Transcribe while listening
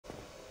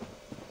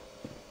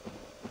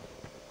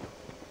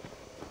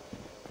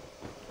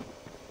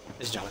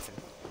It's Jonathan.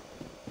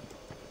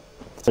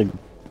 It's like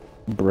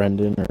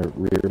Brendan or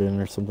Reardon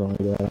or something like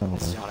that. I don't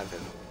It's know. Jonathan.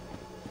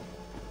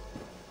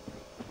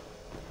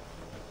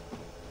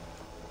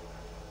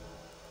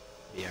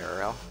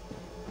 BRL.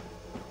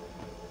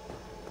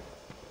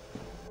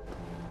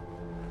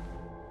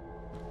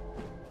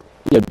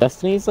 Yeah,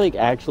 Destiny's like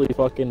actually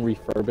fucking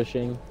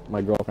refurbishing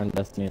my girlfriend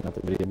Destiny, not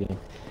the video game.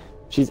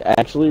 She's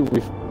actually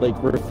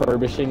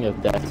refurbishing a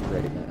desk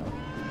right now.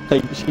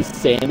 Like she's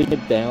sanding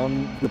it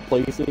down,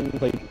 replacing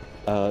like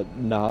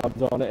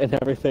knobs on it and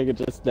everything, and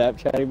just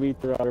Snapchatting me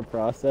throughout her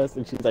process.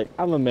 And she's like,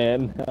 "I'm a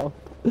man now.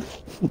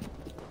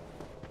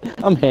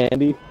 I'm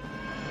handy."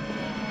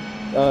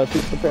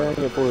 She's preparing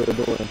it for a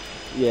door.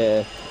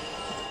 Yeah.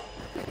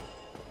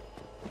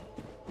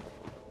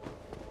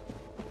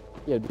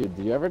 Yeah, dude,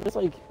 did you ever just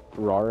like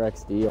RAR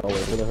XD all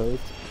over the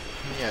host?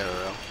 Yeah,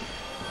 bro.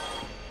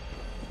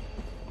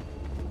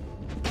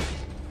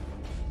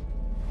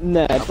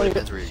 Nah, it's but it like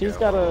depends where you she's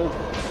go. got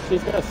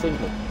a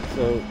single,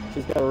 so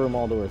she's got a room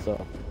all to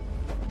herself.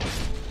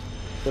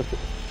 So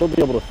she'll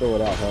be able to fill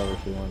it out however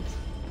she wants.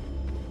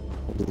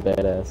 Which is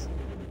badass.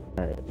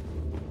 Alright.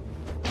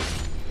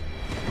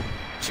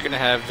 She's gonna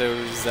have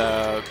those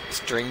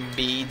string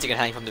beads you can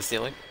hang from the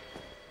ceiling.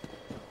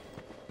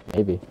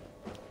 Maybe.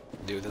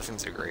 Dude, those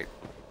things are great.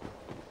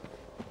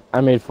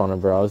 I made fun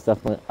of her. I was like,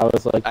 I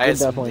you're had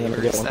some definitely gonna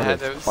get neighbors one that had of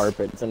those those.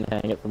 carpets and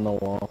hang it from the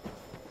wall.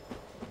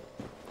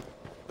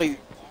 Like,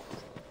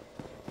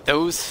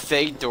 those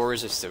fake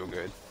doors are so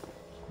good.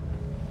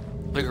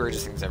 The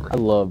greatest things ever. I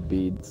love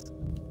beads.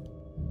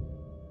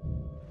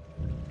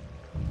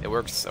 It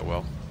works so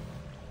well.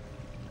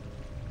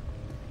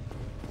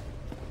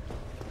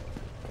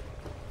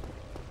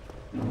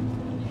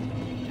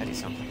 How do you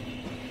sound?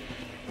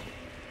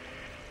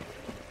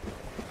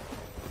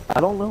 I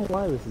don't know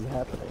why this is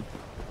happening.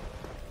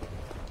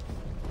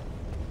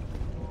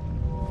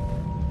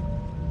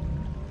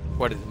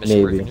 What did the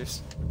mission Maybe.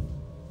 reproduce?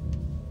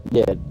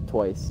 Yeah,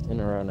 twice in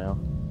a row now.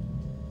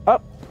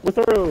 Up! We're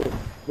through!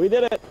 We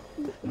did it!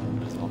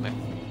 Just tell me.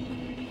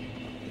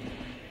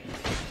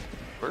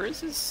 Where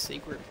is this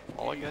secret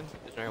wall again?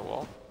 Is there a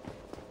wall?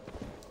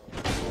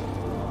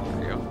 There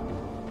we go.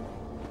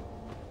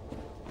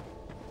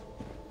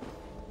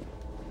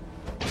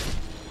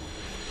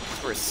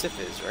 That's where Sif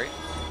is, right?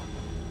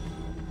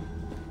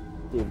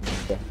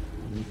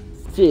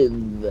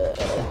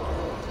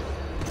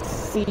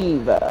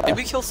 Siva. Did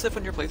we kill Sif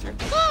on your playthrough?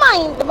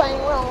 Mind if I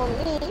roll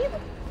me?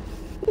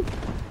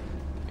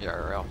 Yeah,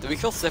 RL. Did we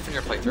kill Sif in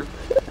your playthrough?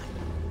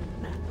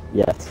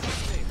 Yes.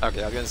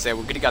 Okay, I was gonna say,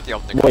 we could've got the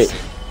opening Wait.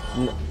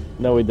 cutscene.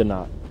 No, we did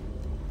not.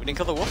 We didn't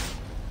kill the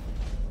wolf?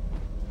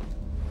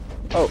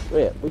 Oh,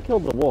 wait, we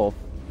killed the wolf.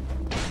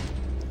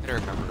 I don't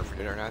remember if we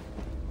did or not.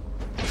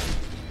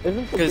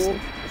 Isn't the 'Cause-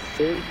 wolf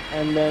Sif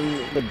and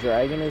then the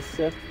dragon is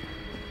Sif?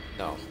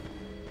 No.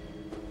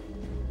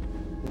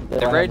 Did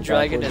The I red have it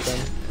dragon backwards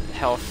is then?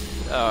 health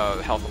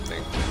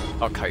something.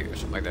 Oh, kite or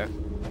something like that.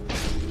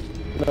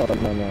 No.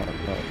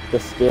 The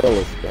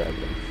scaleless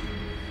dragon.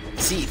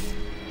 Seath.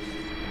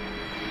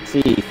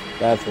 Seath,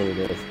 that's what it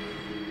is.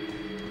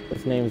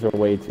 Those names are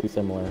way too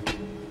similar.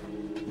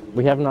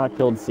 We have not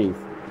killed Seath.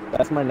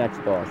 That's my next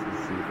boss, is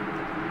Seath.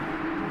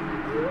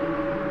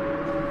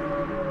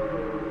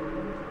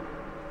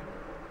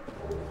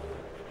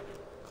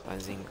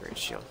 Cleansing Great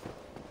Shield.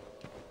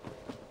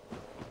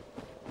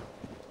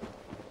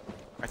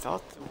 I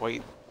thought the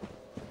white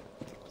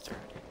thing was there.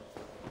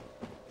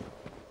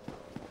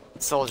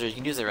 Soldier, you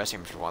can use the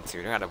restroom if you want to.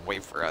 You don't have to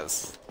wait for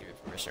us to give you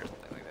permission or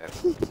something like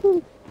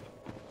that.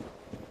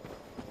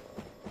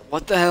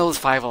 What the hell is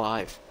 5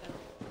 Alive?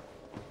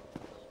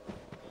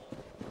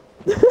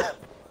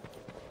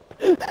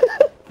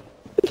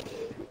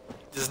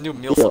 This new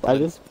meal Yo, I supplement.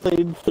 just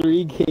played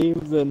 3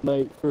 games a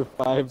night for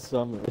 5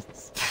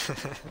 summers.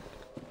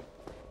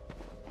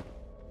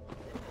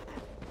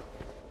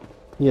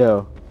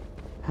 Yo,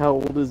 how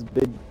old is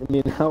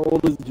how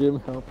old is Jim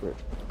Halpert?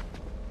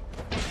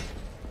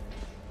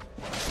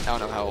 I don't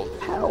know how old.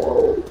 How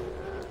old?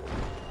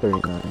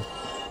 39.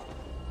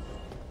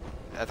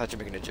 I thought you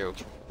were making a joke.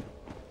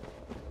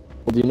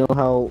 Well, do you know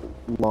how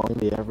long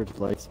the average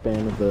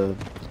lifespan of the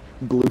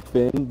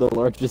bluefin, the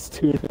largest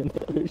tuna in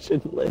the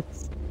ocean,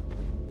 lives?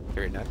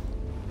 39.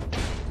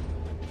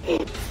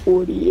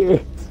 40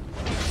 years.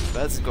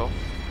 Let's go.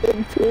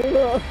 And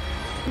tuna!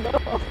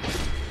 No!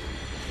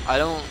 I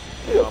don't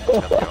know much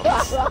about the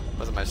elves.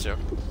 Wasn't my show.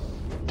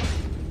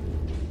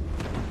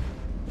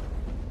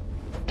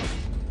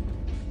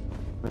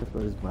 My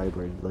phone is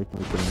vibrated like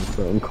making a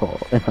phone call,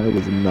 and I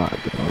was not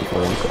getting a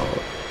phone call.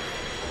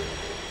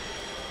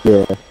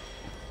 Yeah.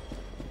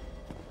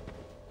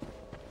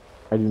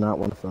 I do not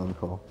want a phone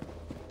call.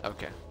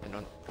 Okay, I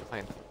don't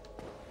complain.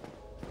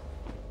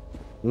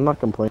 I'm not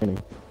complaining.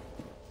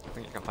 I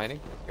think you're complaining?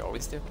 You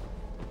always do.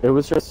 It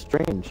was just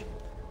strange.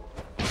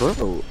 Bro,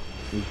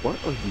 what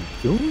are you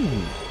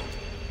doing?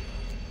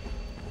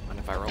 And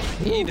if I roll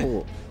speed.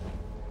 Ew.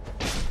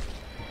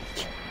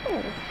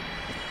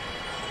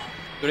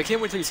 But I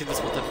can't wait till you see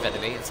this multi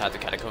enemy inside the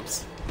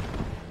catacombs.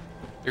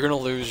 You're gonna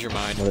lose your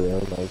mind. What are they all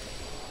like?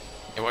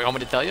 And what you want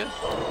me to tell you?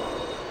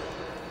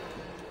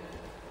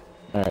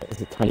 Alright,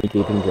 is it tiny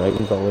gaping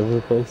dragons all over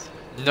the place?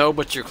 No,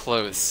 but you're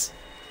close.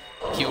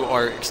 You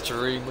are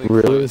extremely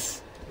Really?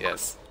 close.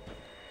 Yes.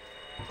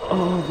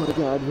 Oh my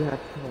god, you have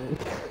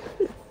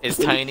to It's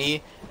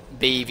tiny,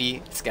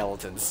 baby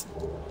skeletons.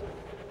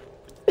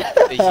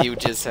 The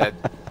hugest head.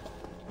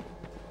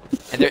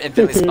 And they're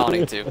infinitely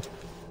spawning too.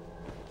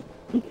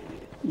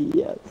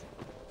 Yes.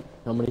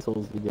 How many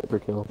souls do you get per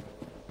kill?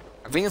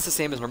 I think it's the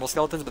same as normal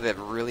skeletons, but they have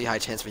a really high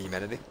chance for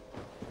humanity.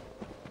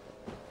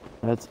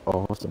 That's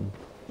awesome.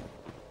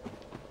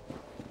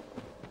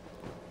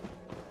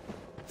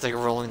 It's like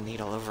rolling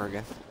meat all over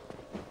again.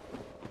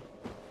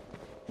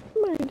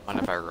 Mind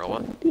if I roll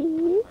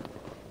it?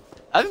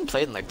 I haven't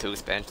played in like 2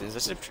 expansions. I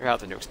should try out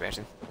the new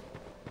expansion.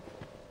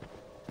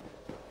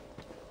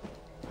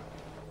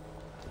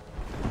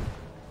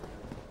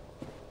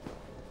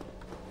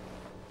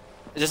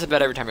 It's just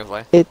about every time you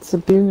play. It's a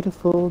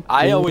beautiful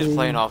I always day.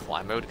 play in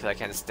offline mode because I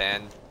can't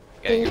stand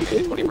getting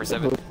invaded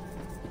 24/7.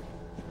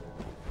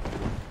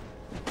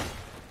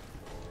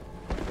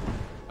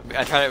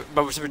 I try to,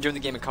 but we're doing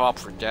the game in co-op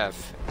for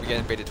Jeff. We get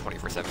invaded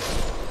 24/7.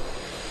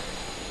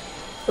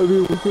 I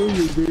mean, we're getting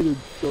invaded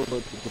so much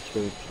at the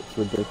church. It's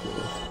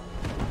ridiculous.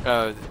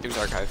 News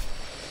archive.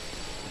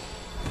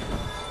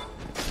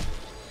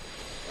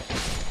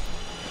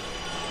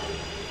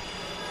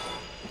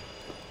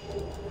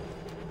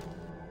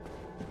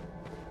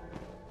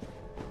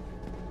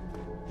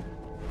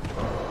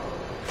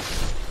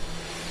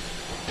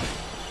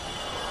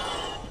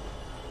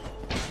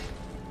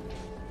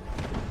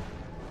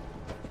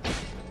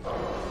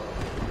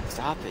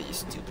 Stop it, you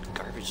stupid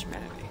garbage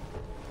humanity.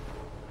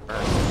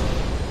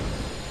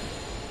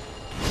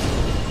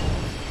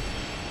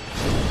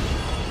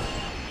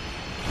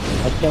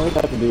 I can't wait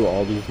to have to do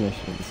all these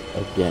missions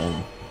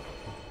again.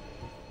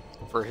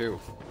 For who?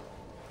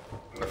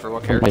 Or for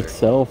what For character?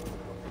 myself.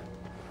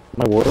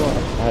 My warlock. I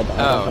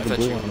Oh, I have thought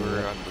the you blue one.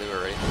 were on blue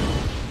already.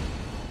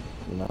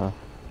 Nah.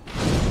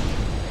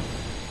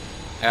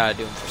 I gotta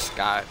do him for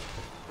Scott.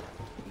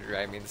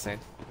 Drive me insane.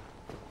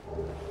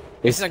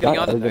 Is He's not getting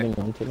Scott on ever today.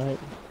 getting on tonight?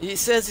 He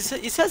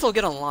says he'll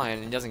get online,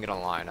 and he doesn't get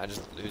online. I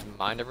just lose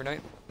my mind every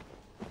night.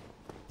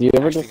 Do you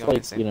ever Actually just going like,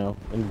 insane. you know,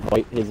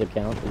 invite his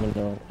account even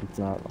though it's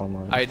not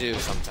online? I do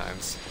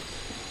sometimes.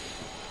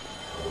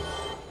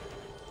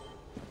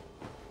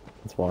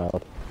 It's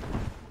wild.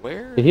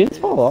 Where? Did he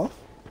just fall off?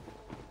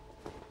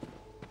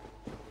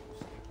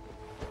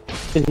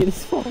 Did he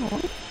just fall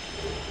off?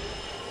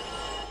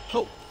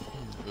 Oh.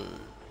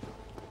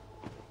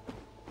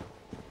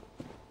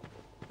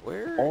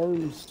 Where?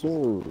 I'm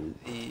sorry.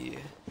 The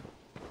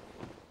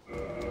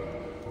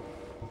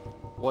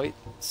white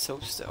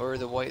or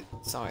the white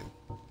sign,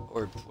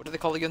 or what do they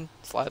call it again?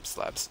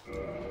 Slabs.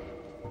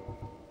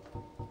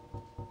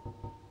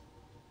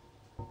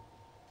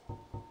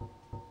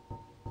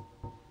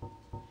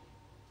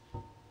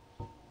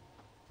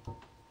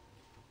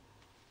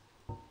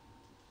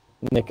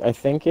 Nick, I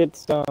think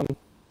it's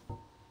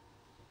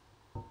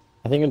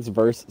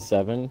verse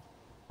 7,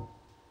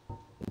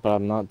 but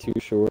I'm not too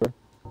sure.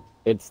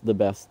 It's the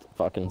best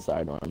fucking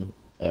sidearm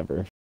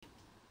ever.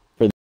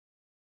 For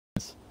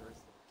this.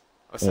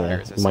 Oh, sorry, Yeah,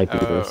 is it this- might be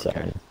oh, verse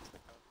okay. 7.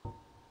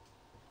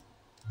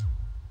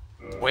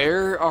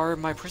 Where are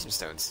my prism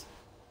stones?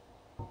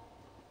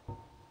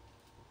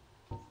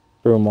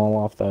 Threw them all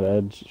off that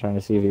edge, trying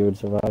to see if he would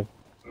survive.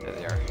 There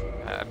they are.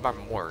 I bought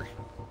more.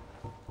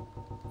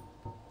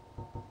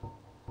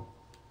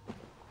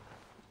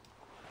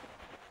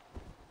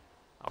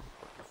 Oh,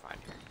 we're fine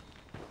here.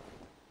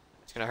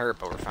 It's gonna hurt,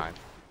 but we're fine.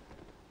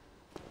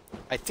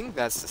 I think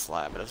that's the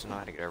slab, but I don't know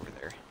how to get over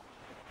there.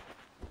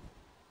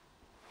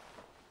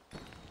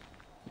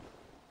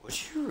 Would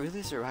you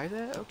really survive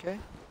that? Okay.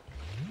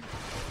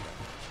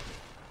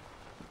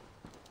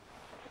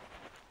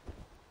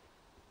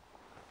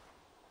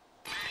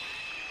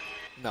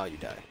 No, you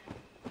die.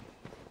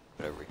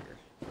 Get over here.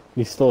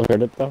 You still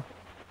heard it though?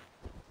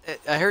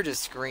 I heard it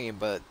scream,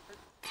 but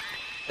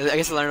I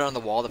guess I landed on the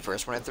wall the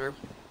first one I threw,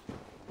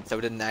 so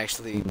it didn't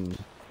actually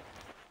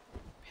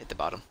hit the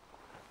bottom.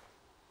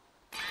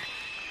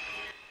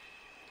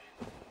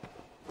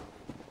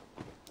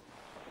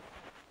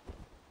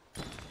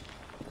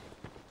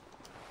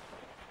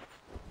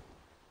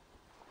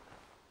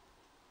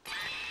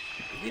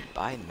 Did we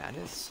buy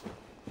Madness?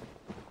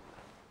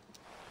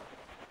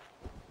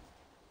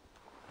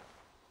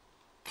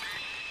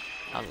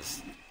 I'll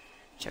just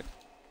check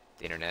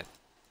the internet.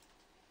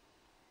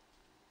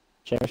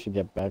 Chamber should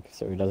get back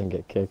so he doesn't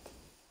get kicked.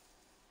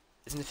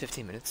 Isn't it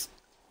 15 minutes?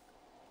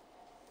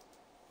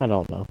 I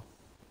don't know.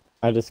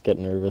 I just get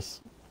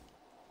nervous.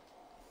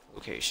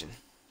 Location.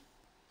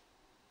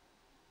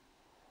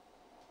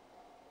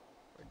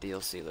 Or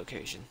DLC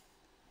location.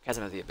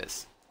 Chasm of the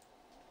Abyss.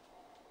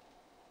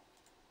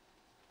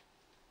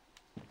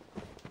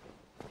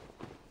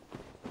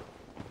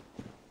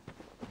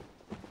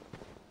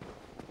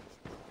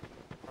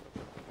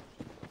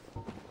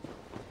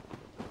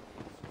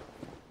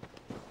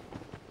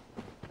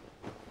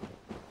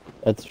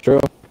 That's true.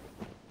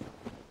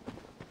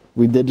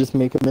 We did just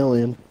make 1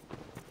 million.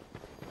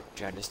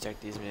 Trying to stack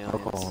these I'll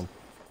call millions. him.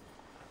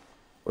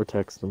 Or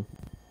text him.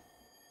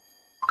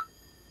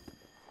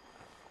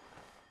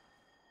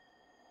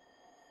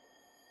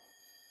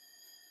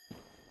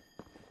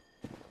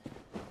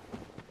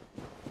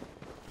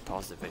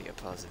 Pause the video,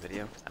 pause the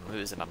video. I'm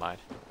losing my mind.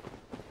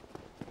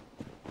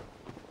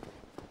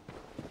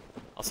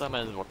 Also, I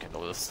might as well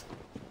kindle this.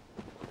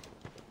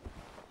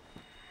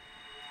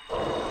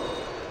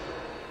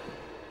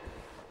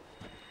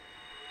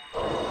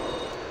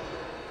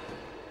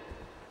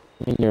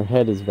 I mean, your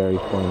head is very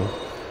pointy.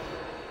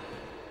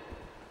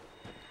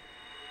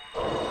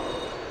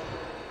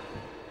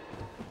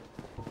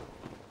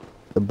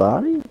 The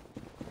body?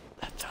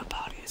 The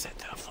body is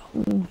it,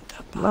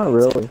 Not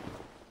really.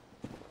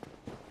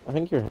 I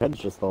think your head's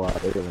just a lot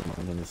bigger than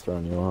mine and it's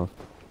throwing you off.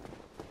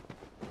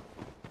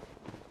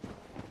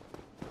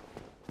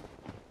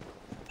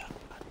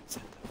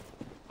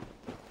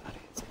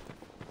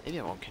 Maybe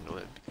I won't kindle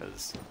it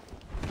because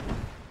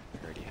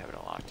I already have it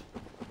unlocked.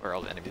 Or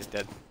all the enemies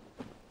dead.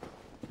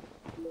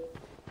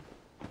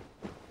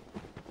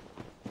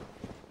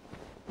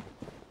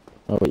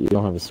 Oh, but you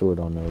don't have a sword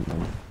on there,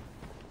 man.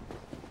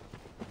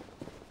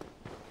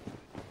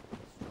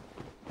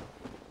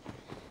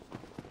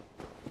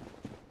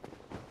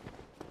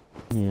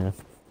 Yeah.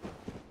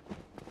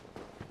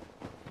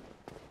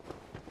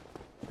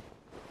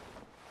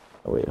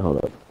 Oh, wait, hold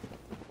up.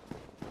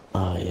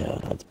 Oh, yeah,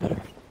 that's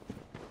better.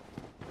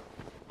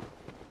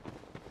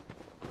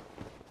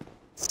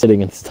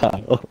 Sitting in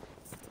style.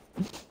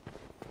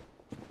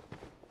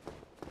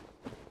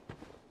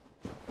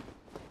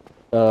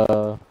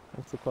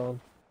 What's it called?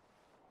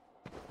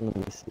 Let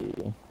me see.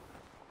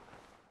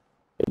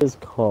 It is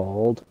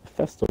called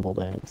Festival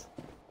Dance.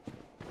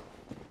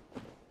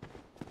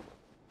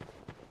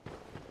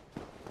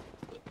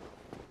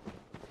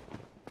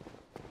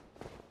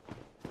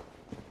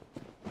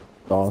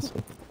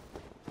 Awesome.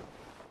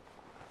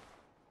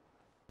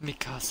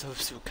 Mikasa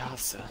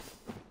Tsukasa.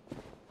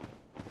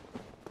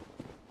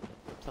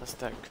 Plus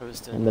that goes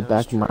to In the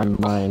back of my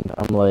mind,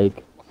 I'm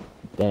like,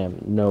 damn,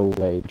 no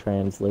way.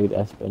 Translate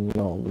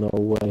Espanol. No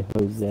way,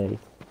 Jose.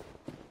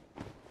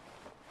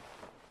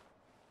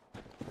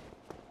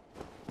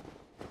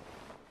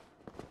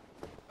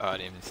 Oh, I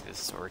didn't even see this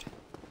sword.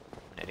 I'm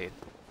an idiot.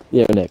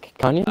 Yeah, Nick.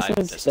 Kanye I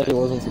says just that he died.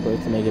 wasn't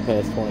supposed to make it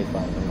past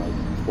 25 in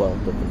like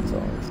 12 different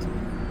songs.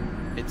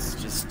 It's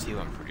just 2,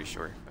 I'm pretty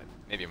sure, but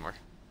maybe more.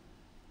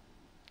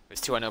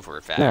 There's 2 I know for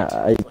a fact.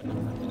 Nah,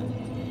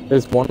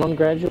 there's one on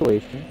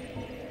Graduation.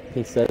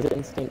 He says it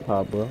in St.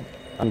 Pablo.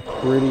 I'm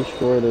pretty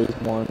sure there's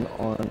one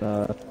on,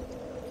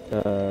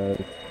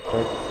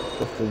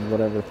 Breakfast of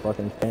whatever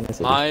fucking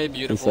fantasy. My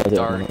beautiful says it in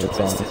one dark of the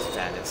twisted songs.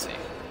 fantasy.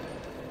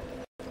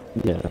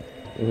 Yeah.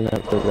 Isn't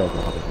that the red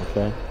album,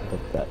 okay?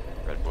 Like that.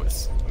 Red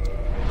boys.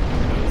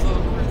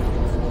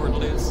 Forward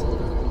lose.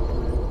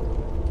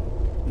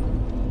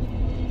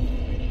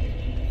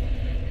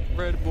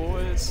 Red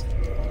boys.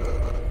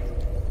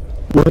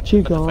 What you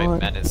About to fight gone?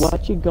 Menace.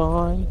 What you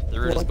gone?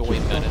 There is What the you way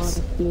Menace.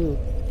 gonna do?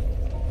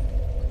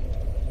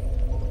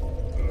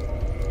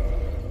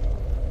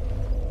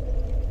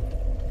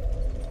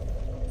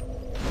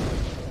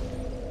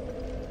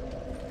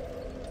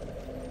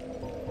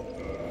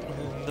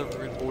 And the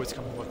rude boys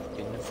come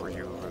looking for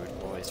you, rude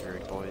boys,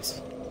 rude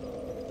boys.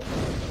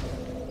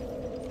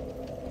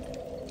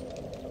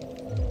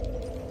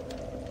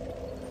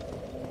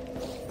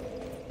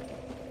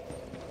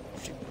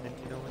 What you gonna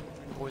do when the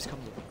rude boys come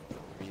looking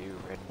for you,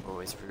 red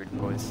boys, rude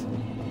boys?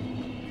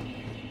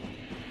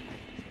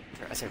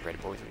 I said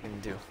red boys, what are you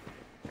gonna do?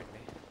 Red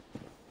me.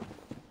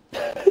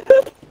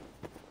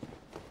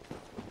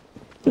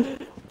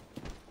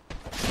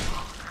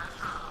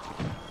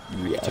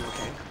 Yes. You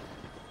okay?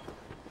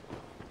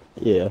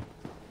 Yeah.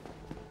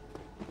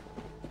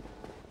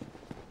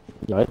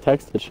 Yeah, I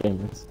texted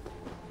Seamus.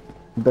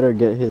 Better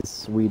get his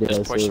sweet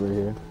Just ass push over him.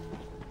 here.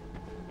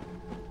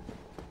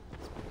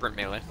 Sprint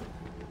melee.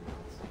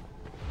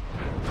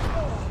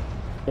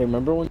 Hey,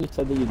 remember when you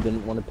said that you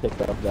didn't want to pick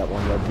up that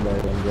one legendary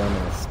Indian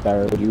and I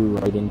sparrowed you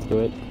right into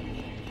it?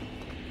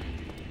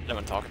 No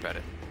one talk about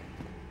it.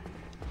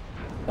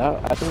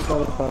 I think that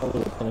was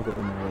probably the pinnacle of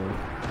my life.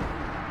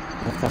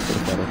 That's not the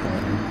better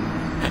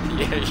thing.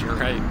 Yeah, you're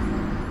right.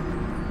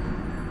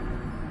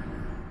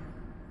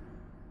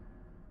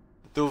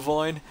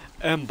 Divine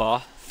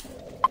Ember.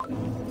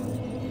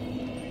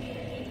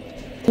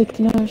 Take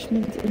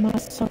nourishment in my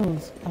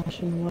soul's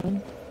Ashen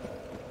One.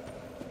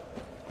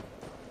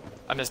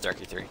 I miss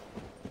Darky 3.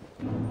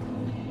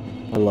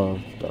 I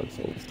love Dark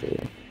Souls 2.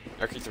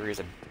 Darky 3 is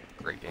a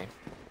great game.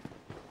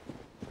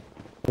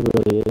 It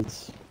really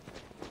is.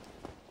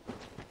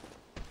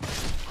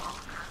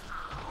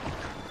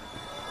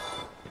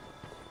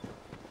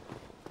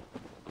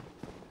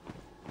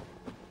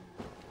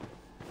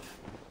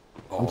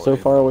 I'm so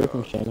far away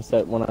from Seamus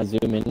that when I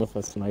zoom in with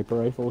a sniper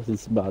rifle,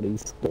 his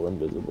body's still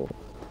invisible.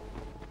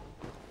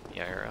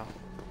 Yeah, IRL.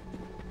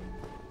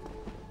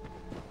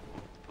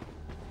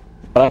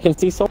 But I can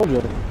see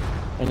Soldier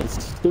and his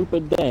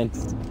stupid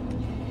dance.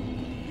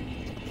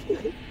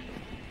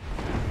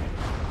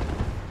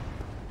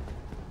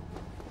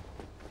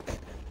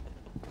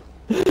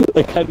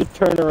 Like, I just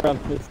turn around,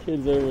 this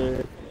kid's over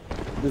there.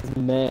 This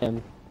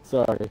man,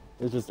 sorry,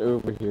 is just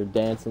over here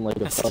dancing like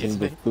a fucking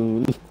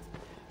buffoon.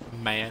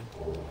 Man.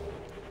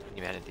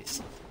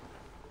 Humanities.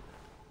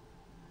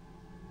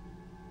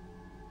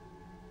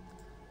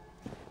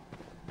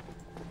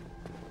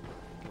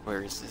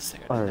 Where is this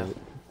thing? Alright.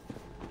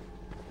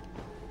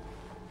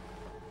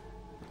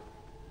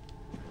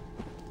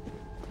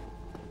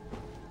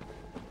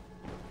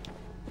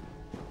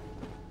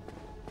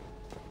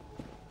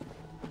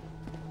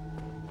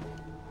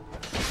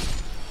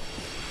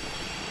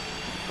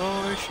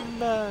 Martian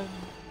man,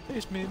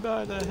 takes me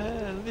by the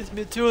hand, leads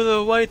me to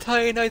the White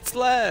Titanite's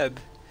lab.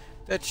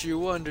 That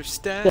you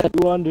understand? That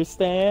you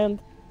understand?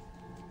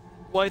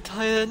 White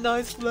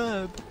Titanite's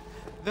lab.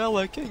 Now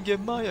I can get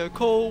my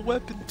occult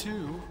weapon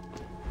too.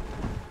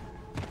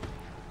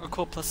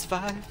 Occult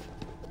 +5.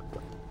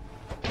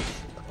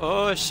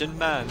 Ocean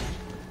man.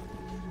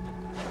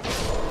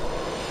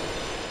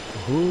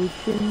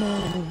 Ocean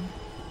man,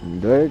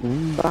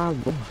 taken by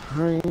the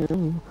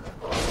hand.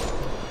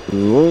 I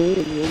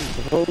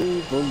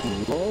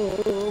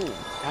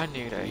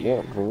need a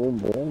hear.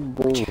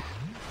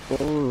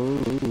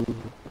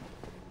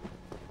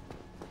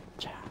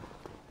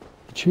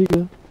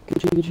 Chiga,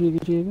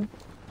 chiga.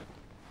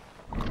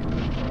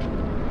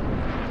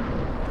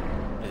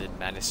 Is it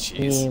madness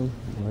cheese? You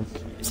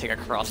take a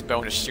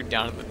crossbow and shoot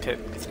down in the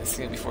pit because it's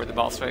seen before the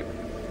boss fight.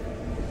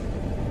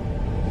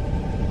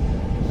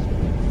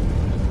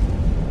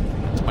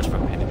 Too much of a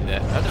man to do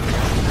that. Oh, there we go.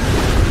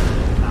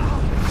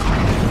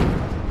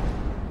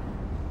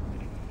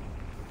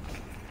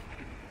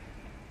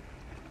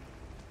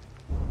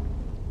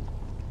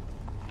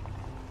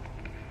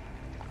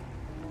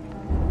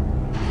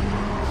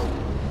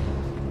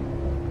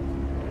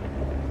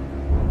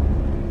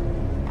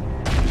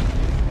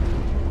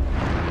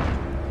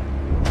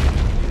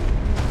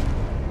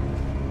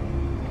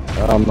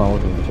 I'm not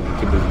looking at you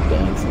to be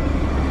dancing.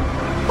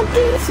 I'm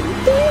dancing.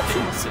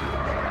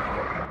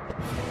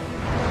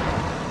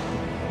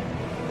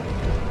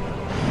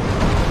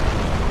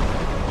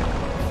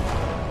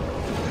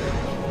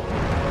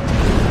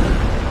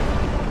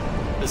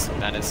 This is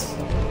menace.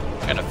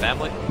 Got a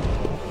family?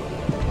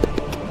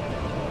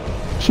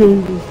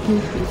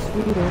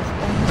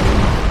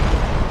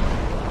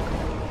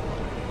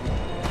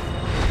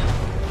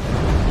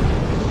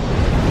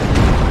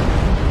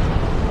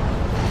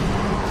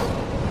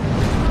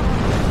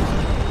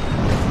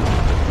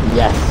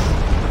 Yes.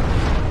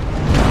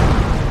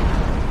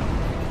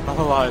 I'm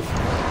alive.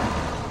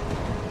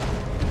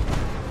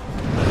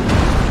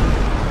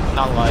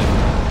 Not alive.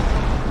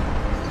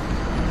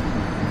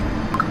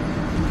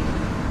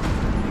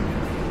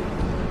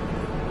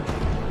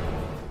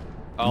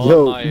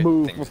 Yo,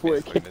 move before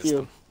it kicks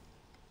you.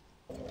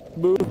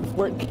 Move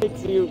before it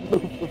kicks you.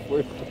 Move before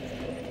it kicks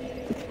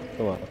you.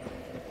 Come on.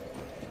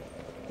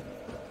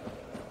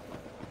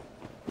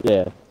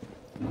 Yeah.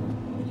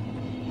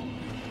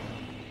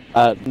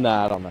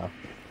 Nah, I don't know.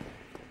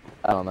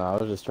 I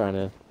was just trying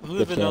to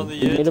Living on the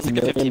you edge. made It's a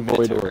like a million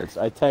 15-minute void tour. orbs.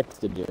 I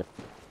texted you.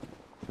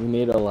 We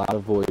made a lot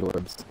of void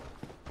orbs.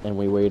 And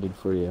we waited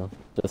for you.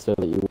 Just so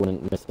that you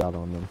wouldn't miss out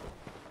on them.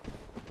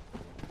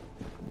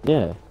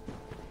 Yeah.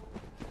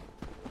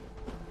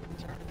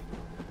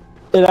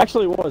 It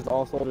actually was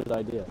All Soldier's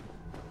idea.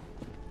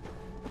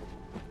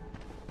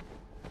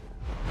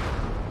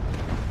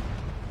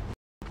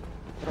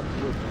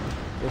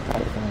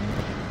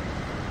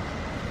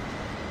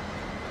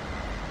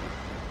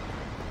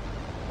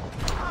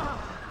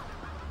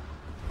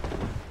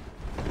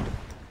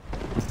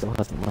 He still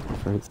hasn't left the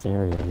first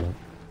area yet.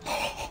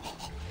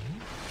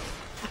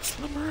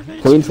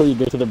 Wait until you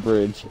get to the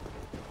bridge.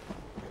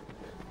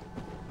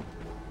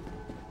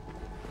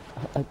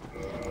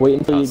 Wait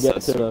until you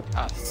get to the...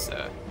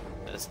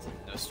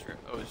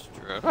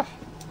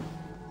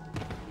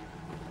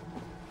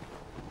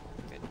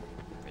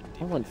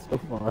 I went so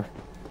far.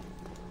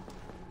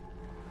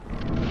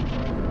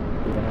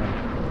 Yeah.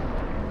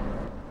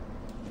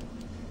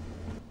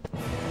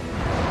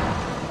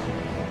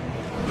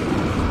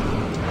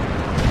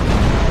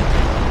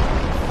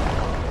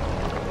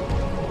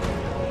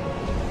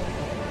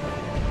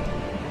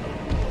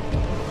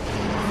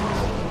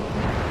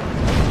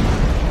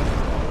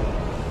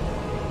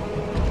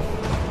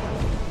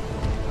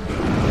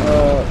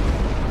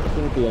 I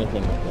shouldn't be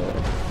anything up there.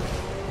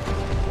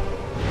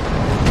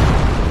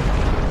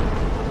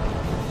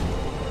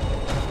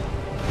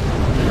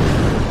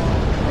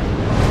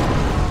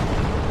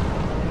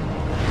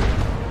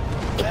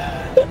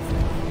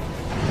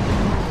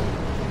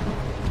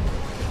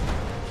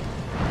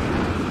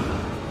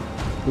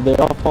 Did they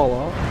all fall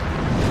off?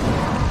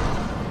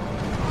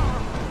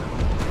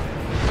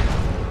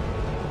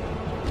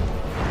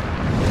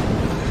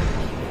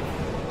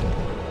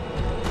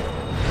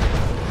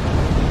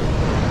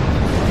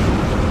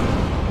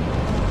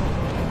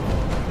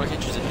 Why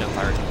can't you just jump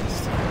fire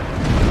test?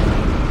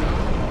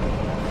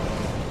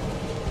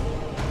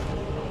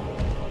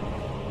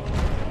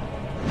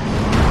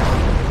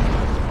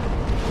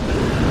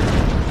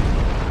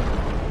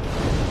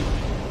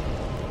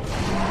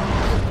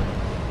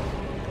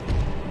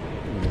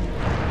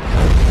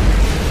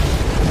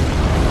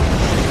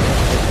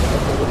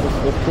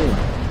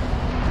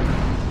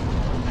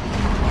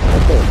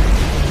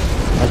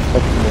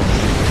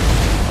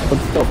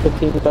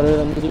 better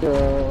than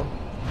 0.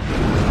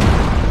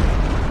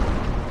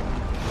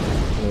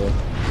 Yeah.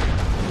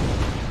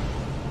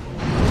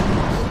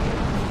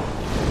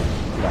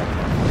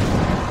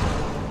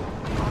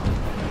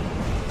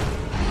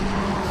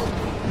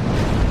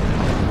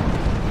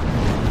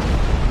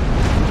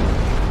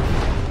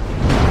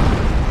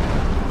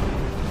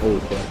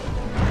 Okay.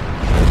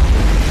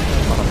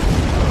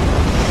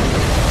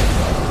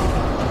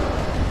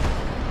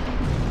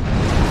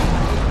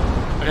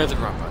 I hit the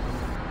wrong button.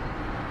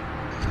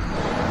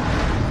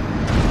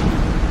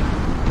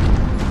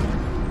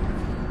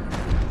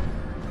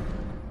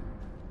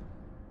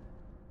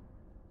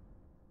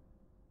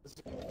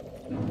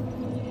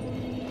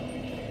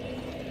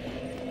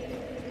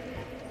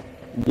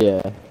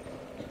 Yeah.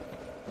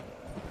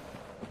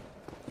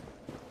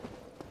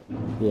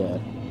 Yeah.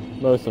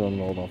 Most of them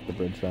rolled off the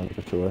bridge then,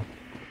 for sure.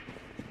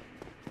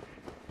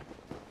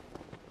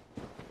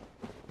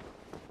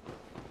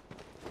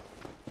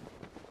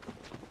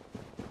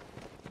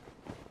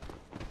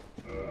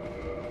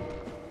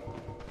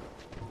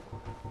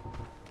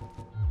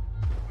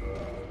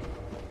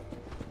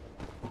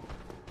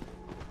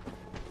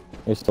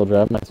 You're still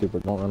driving my super,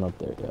 don't run up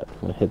there yet.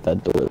 I'm gonna hit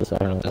that door the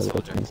second That's it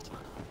soldier. opens.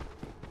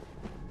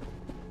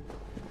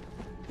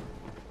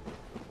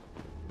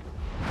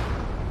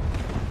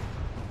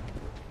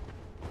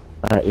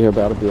 Alright, you're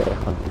about to be at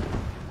 100.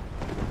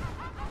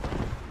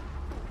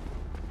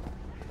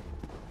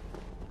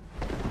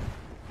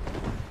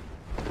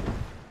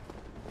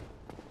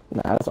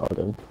 Nah, that's all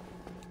good.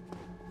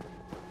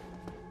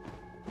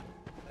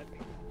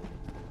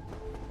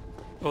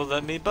 Oh,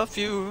 let me buff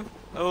you.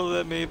 Oh,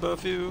 let me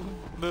buff you.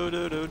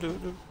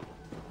 Boo-doo-doo-doo-doo.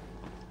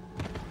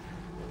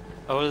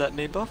 Oh, let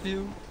me buff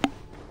you.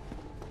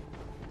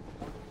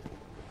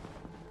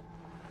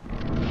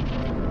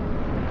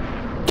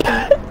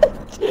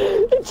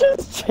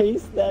 Just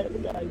chase that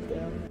guy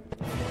down.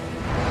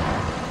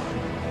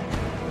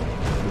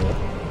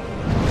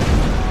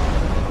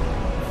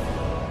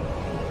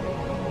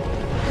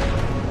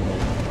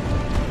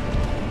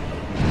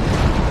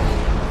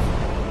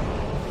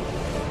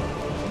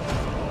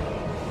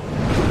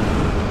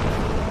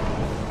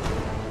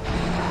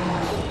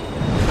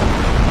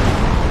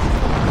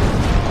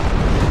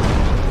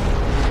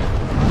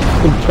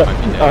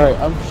 Alright,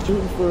 I'm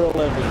shooting for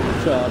 11.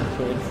 Good job,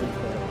 Chris.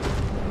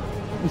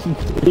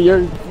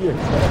 you're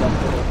set up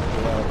for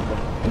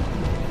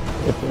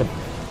 11.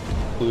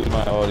 Include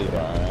my audio,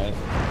 alright?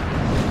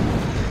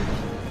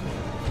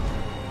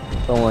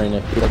 Don't worry,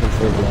 Nick. You can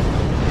save the end.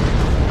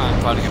 I'm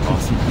fighting a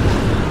boss.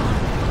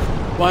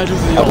 Why do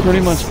they I always...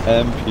 pretty much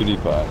am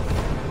PewDiePie.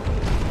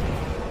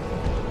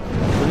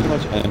 Pretty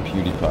much am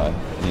PewDiePie,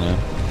 you know?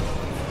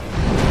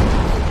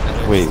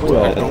 Wait, what?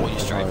 what? What you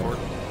strive for?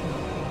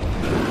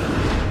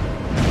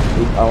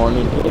 I want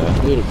to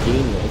be a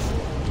genius.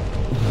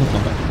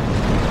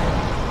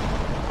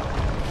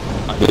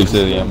 They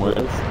say the M word.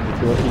 If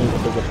you're looking to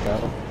take a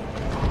shower.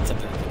 Except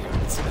in the video, I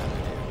can see that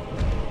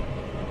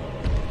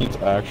video. He's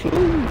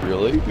actually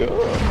really good.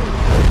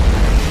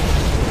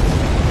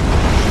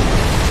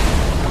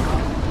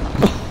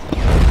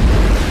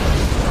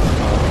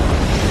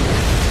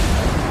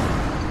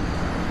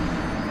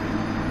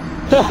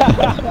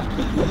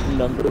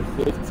 Number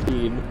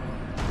 15.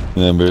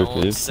 Number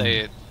Don't 15. say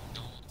it.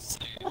 Don't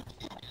say it.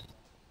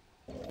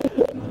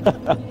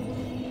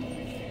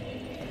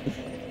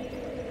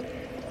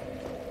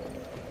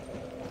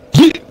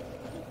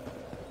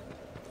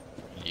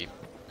 Yeep.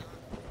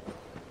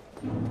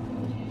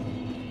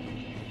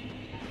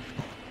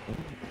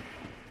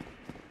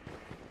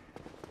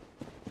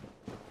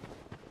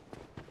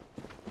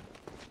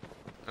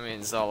 I mean,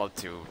 it's all up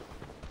to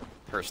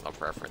personal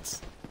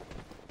preference.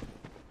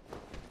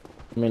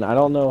 I mean, I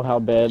don't know how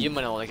bad You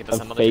might not like it, but a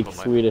some other fake people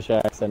might. Swedish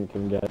accent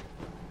can get.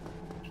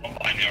 I'm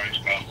behind the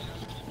orange bell.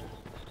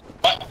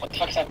 What? What the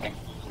fuck is happening?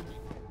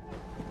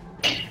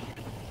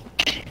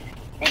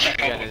 What the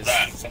hell Again, was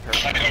that? it's Like,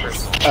 personal.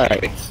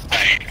 Alright.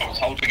 I was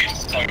holding it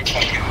so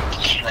fucking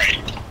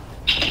straight.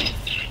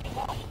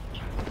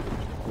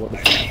 What is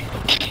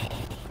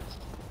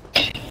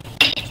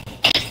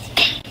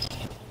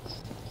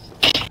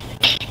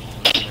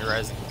You're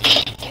rising.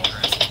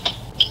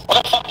 What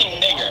a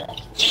fucking nigger!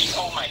 Jeez,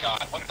 oh my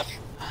god, what the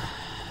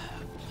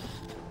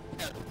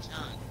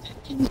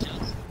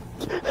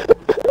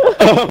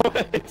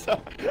Wait,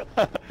 sorry.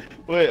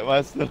 Wait, am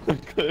I still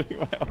including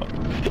my audio?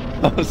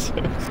 I'm so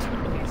sorry.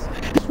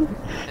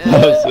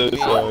 I'm so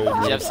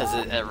sorry. Jeff says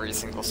it every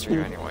single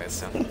stream anyway,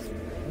 so.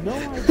 No, I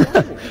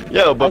don't.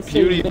 Yo, but I say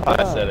PewDiePie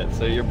yeah. said it,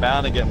 so you're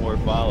bound to get more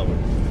followers.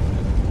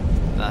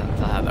 That's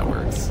not how that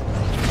works.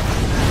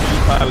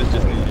 PewDiePie was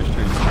just in your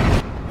stream.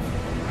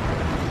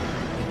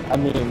 I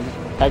mean,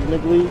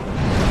 technically,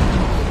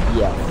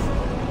 yes.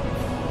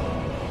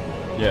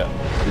 Yeah.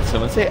 Did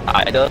someone say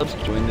iDubbbz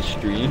join the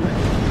stream?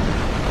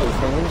 Did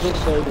someone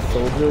just say the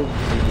soldier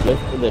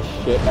lifted the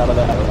shit out of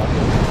that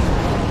rocket?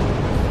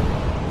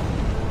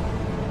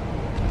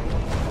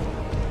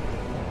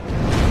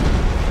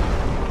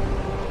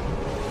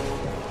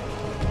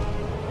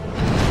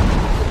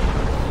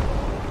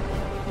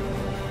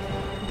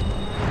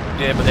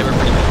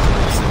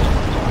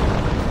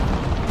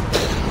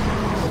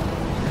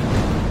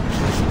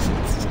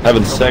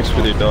 Having sex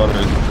with your daughter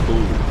is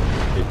cool.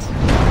 It's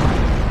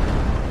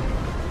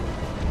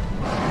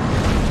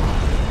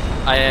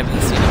I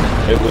haven't seen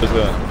it.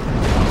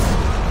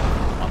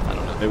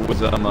 it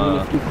was I don't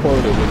know. it was If you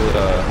quote it,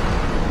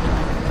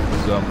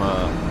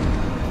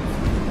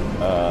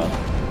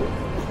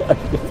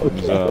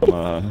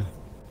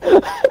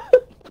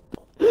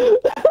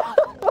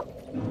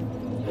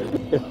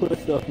 it was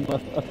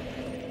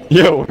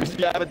Yo, where's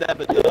Yabba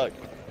Dabba Duck?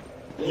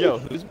 Yo,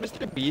 who's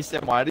Mr. Beast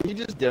and why did he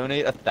just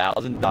donate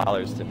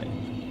 $1,000 to me?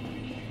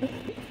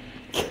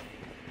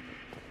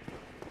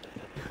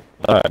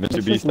 Alright, Mr. Let's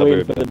Beast, just I'll be wait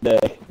right for the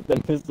back. day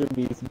that Mr.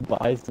 Beast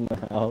buys in the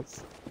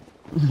house.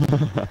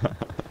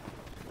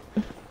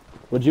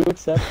 Would you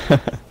accept?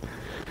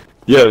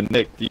 Yo,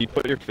 Nick, do you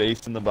put your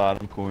face in the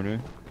bottom corner?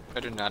 I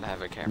do not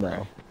have a camera.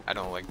 No. I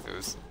don't like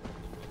those.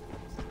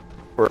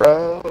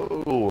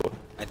 Bro!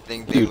 I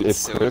think they Dude, look if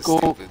so critical-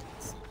 stupid.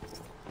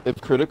 If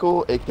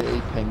Critical,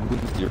 aka Penguin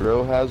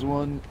Zero, has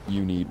one,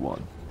 you need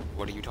one.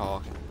 What are you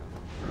talking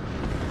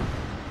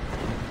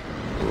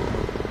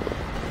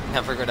about?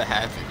 Never gonna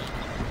happen.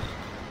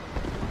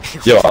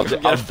 Yo, I'll Get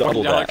a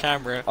double $40 that.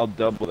 camera. I'll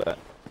double that.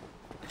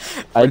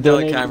 I $40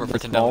 donated camera the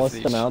for $10 smallest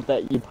each. amount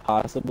that you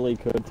possibly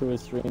could to a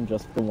stream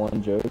just for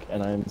one joke,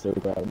 and I am so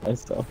proud of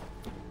myself.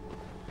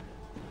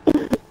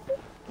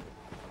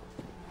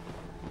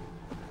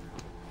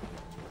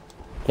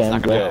 It's not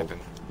Can gonna Yo. happen.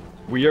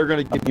 We are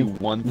gonna give you Mickey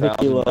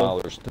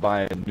 $1,000 to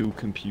buy a new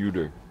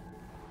computer.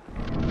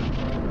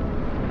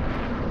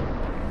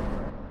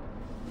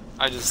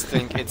 I just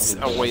think it's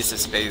a waste of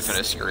space on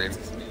a screen.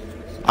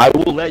 I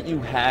will let you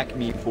hack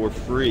me for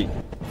free.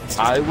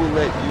 I will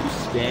let you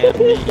scam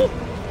me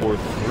for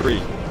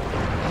free.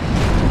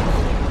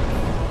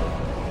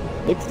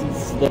 Nick's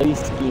steady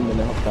scheming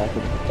out back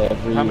of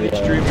every. How many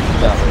streamers you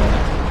got right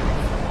now?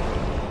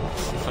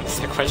 What does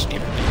that question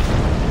even mean?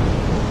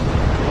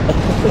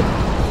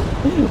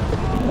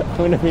 I'm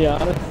gonna be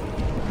honest,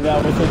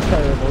 that was a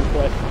terrible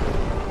question.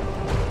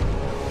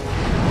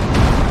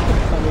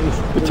 How many You're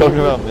streamers- talking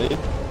about me?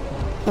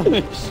 How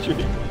many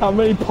streamers? How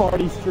many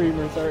party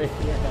streamers are in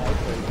your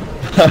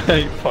house? How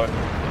many parts?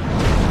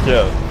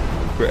 Yo,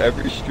 for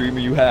every streamer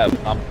you have,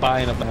 I'm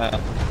buying up a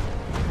house.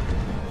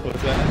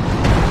 What's that?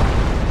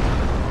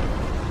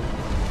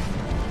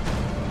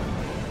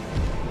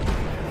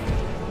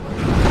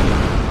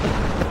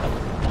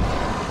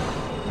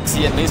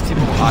 See, it makes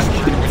people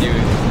awkward when you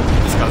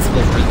discuss it for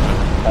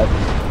I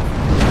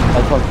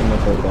talk to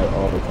Nick about that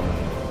all the time.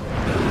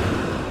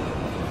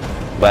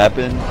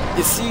 Weapon?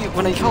 You see,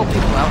 when I call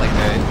people out like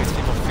that, it makes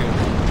people feel...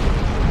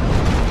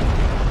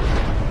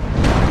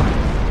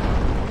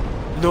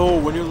 No,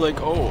 when you're like,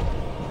 oh...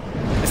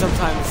 And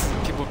sometimes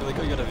people will be like,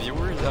 oh, you got a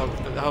viewer?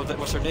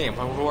 What's their name?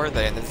 Who are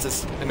they? And it's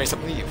just, it makes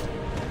them leave.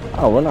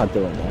 Oh, we're not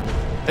doing that.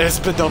 It's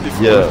been done before.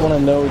 I Yeah. just want to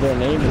know their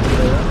name and who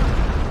they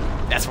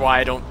are. That's why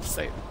I don't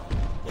say it.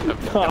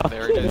 Oh,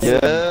 there it is.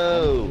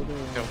 Yo!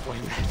 No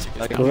point magic.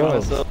 I It's can not put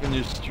Gross. myself in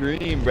your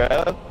stream, bro.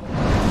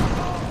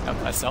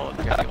 I sell it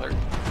regular.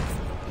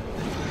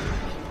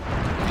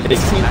 Hey,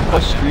 can you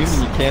watch stream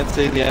and you can't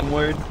say the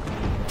N-word?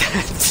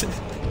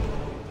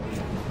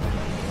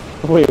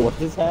 Wait, what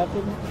just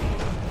happened?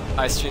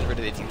 I stream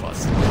rated 18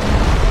 plus. It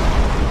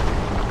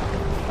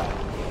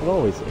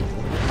always is.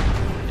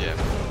 Yeah.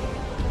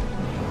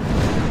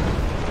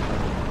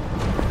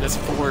 Just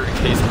for in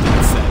case it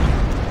didn't say.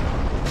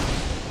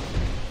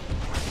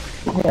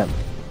 Damn.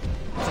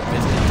 It's a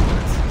business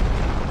influence.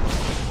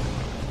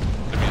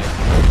 I mean,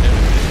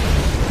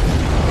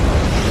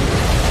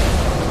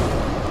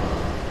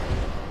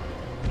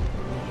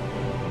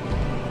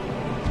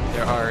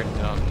 there are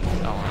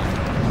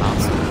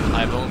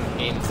I've owned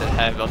games that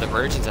have other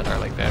versions that are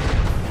like that.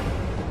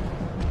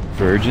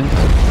 Virgins?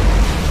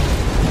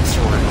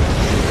 Sure.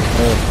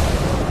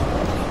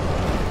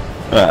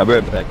 Alright, I'll be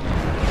right back.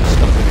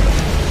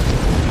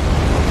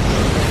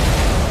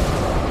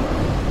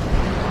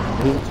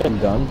 Is it been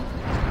done?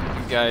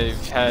 You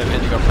guys have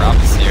Indigo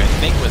Prophecy, I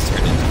think was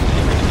turned into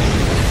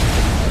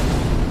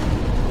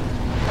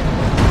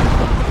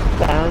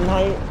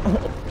Fahrenheit?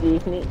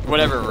 Excuse me?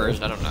 whatever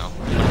version, I don't know.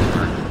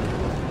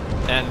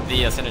 And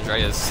the San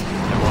Andreas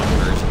one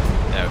version,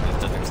 no,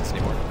 it doesn't exist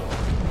anymore.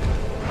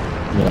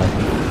 Yeah.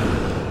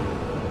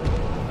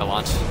 The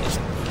launch is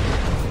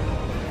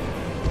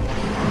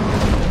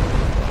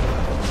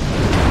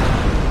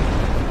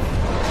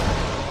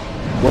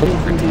What is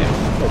pretty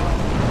it? good.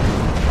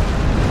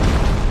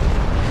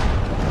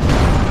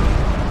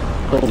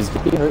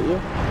 Did he hurt you?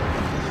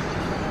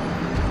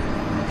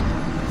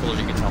 Cool if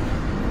you can tell me.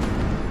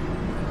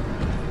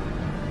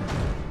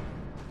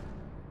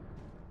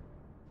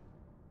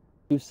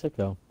 You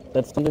sicko.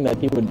 That's something that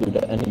he would do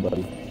to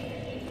anybody.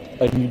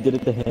 And you did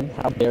it to him?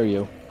 How dare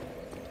you?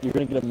 You're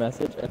gonna get a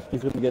message and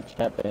he's gonna get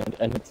chat banned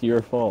and it's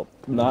your fault,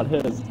 not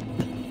his.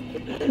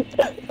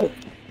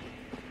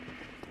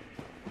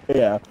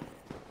 Yeah.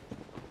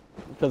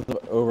 Because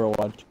of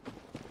Overwatch.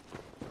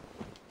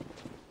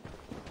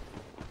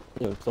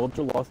 Yo,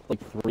 Soldier lost like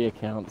 3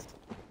 accounts.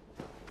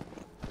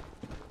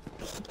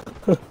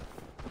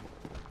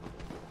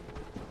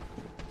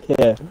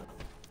 Yeah.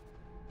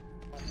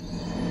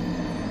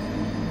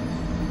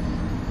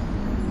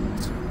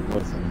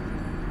 Listen.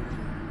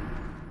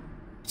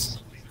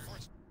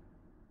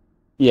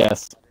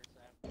 Yes.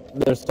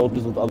 They're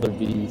soldiers with other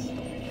Vs.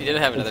 He did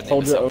have another It's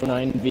name at Soldier some point.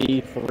 09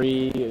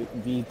 V3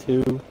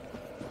 V2.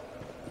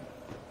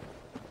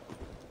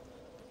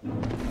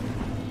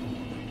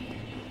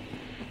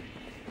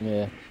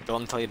 Yeah.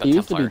 Don't tell you about He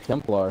used to Templar. be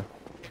Templar.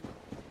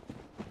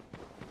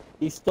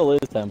 He still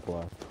is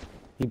Templar.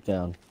 Deep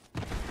down.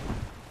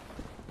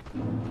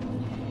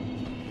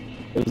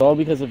 It was all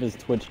because of his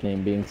Twitch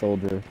name being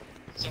Soldier.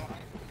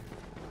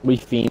 We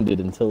fiended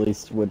until he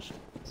switched.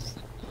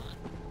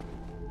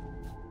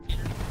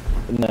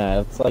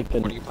 Nah, it's like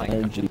an What are you playing,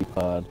 energy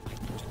pod.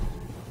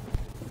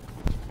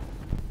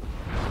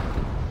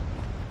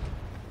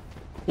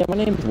 Yeah, my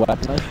name's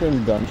Weapon. I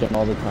stream Dungeon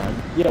all the time.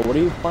 Yeah, what are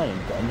you playing?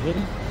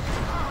 Dungeon?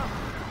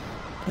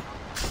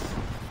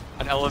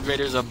 An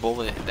elevator's a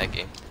bullet in that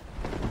game.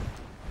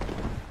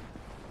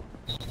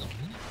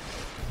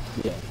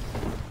 Yeah.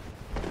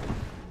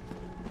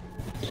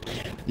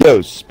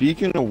 Yo,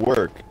 speaking of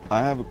work, I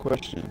have a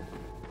question.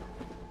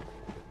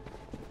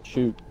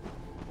 Shoot.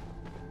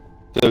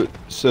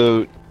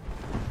 So,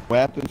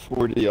 Wappin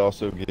 4D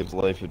also gives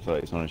life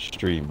advice on a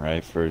stream,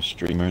 right? For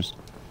streamers.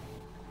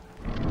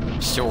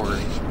 Sure.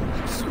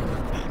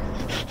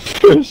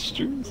 For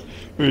streamers,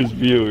 for his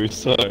viewers,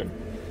 sorry.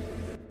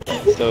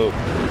 So,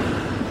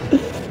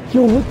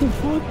 Yo, what the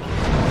fuck?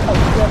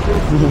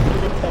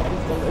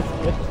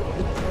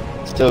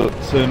 so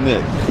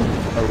Nick,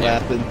 or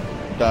Wappin,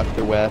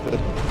 Dr. Wappin.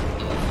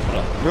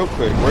 Real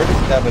quick, where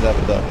does Dabba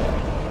Dabba Duck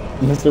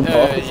at? Mr.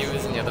 Boss. He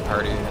was in the other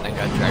party, and I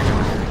got dragged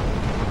over here.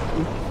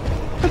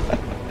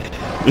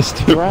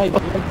 Mr. Right,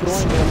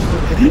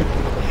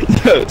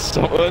 Yo,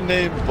 someone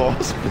named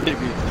Boss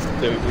Baby just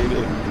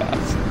donated a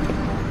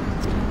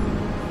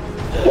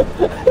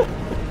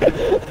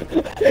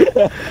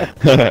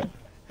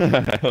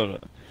Hold on.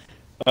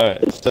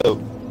 Alright,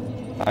 so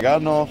I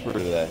got an offer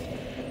today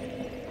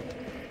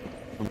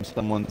from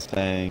someone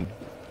saying,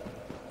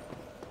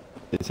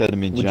 they said to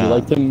me, Would John. you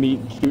like to meet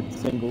cute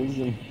singles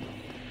in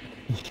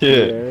Yeah.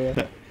 your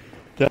area?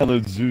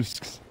 Download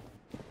Zeusks.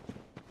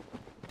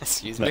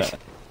 Excuse me.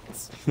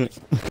 Chill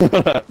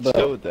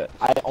with that.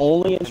 I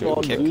only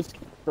installed Kick. Zeus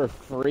for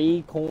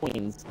free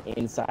coins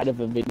inside of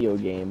a video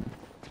game.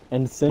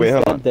 And since Wait,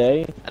 hold that on.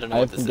 day, I don't know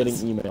I've what been this getting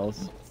is.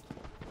 emails.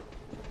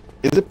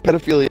 Is it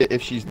pedophilia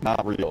if she's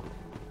not real?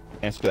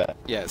 Answer that.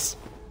 Yes.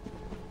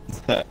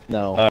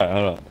 No. Alright,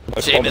 hold on.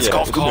 Seamus, Yeah,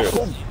 golf, it's golf.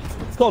 true.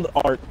 It's called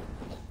art.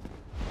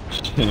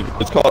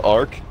 It's called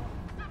ARC.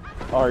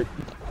 Art.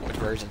 Which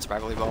version?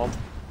 Survival Evolved?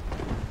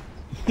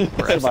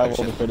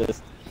 Survival of the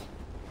fittest.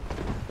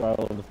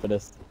 Survival of the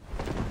fittest.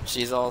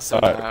 She's also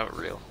Alright. not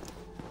real.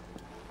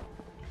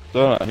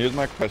 So hold on, here's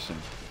my question.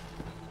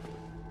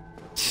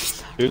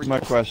 Here's my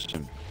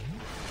question.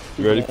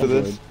 You ready for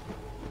this?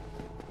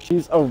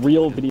 She's a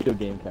real video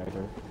game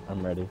character.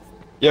 I'm ready.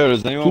 Yo,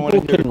 does anyone want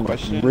to People hear a can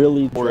question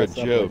really or a dress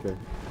up joke? like her.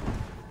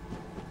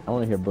 I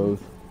want to hear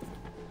both.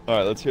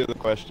 Alright, let's hear the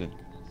question.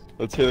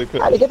 Let's hear the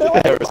How to get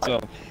question.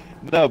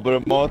 the No, but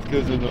a moth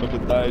goes into a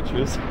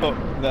podiatrist. Oh,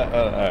 no,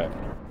 alright.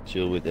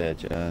 Chill with that,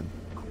 John.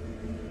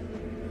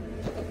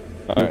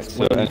 Alright,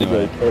 so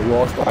anyway, It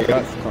lost I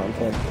got-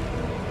 content.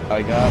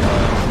 I got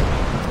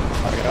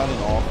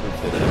an offer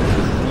today. This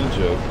isn't a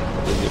joke.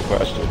 This is a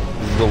question.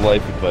 This is the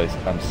life advice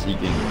I'm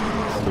seeking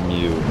from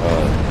you,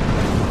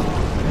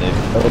 Nick.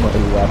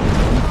 Almighty weapon.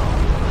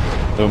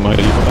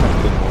 Almighty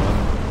Weapon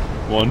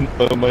 1.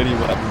 Almighty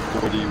Weapon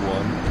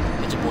 41.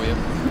 Hit your boy up.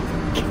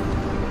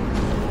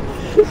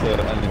 So,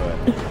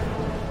 anyway.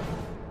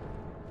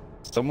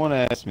 Someone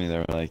asked me, they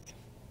were like,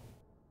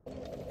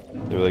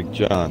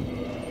 John,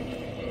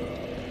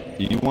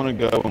 do you want to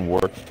go and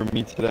work for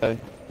me today?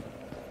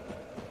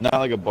 Not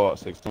like a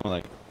boss, like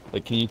someone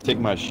like, can you take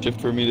my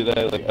shift for me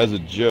today? Like, as a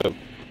joke.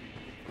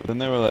 But then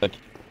they were like,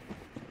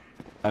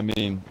 I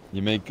mean,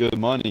 you make good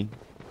money.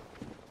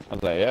 I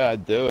was like, yeah,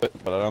 I'd do it,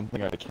 but I don't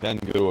think I can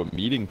go to a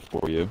meeting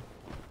for you.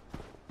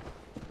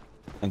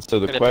 And so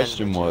the It depends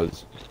question what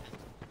was,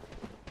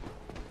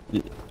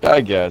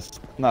 I guess,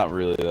 not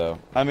really though.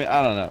 I mean,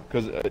 I don't know,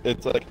 because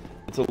it's like,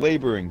 it's a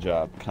laboring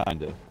job,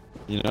 kind of.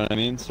 You know what I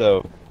mean?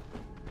 So,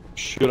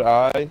 should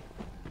I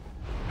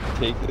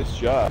take this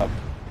job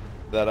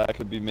that I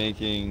could be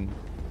making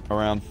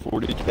around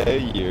 40K a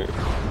year,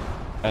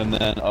 and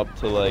then up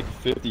to like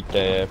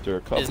 50K after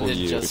a couple Isn't it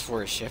years? just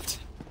for a shift?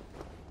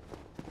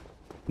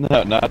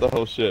 No, not the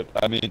whole shift.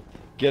 I mean,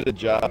 get a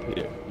job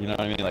here. You know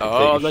what I mean? Like,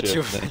 Oh, take a that's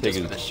shift, you- then take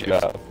just a for the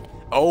shift. job.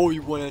 Oh,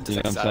 you went into You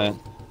know what I'm Exile.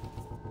 saying?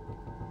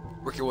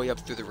 Work your way up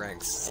through the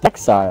ranks.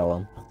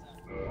 Exile.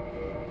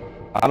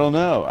 I don't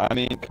know. I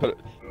mean,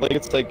 like,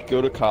 it's like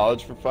go to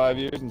college for 5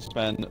 years and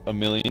spend $1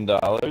 million,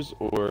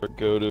 or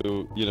go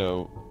to, you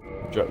know,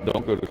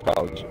 don't go to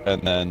college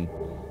and then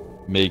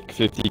make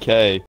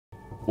 50K,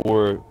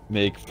 or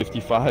make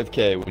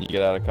 55K when you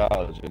get out of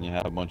college and you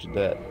have a bunch of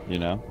debt, you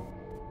know?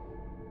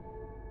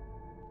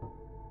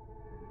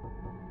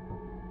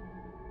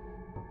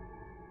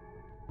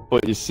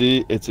 But you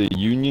see, it's a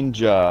union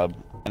job,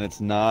 and it's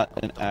not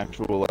an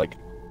actual, like,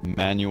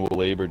 manual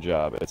labor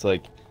job. It's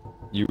like,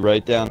 you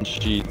write down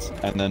sheets,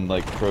 and then,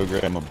 like,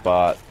 program a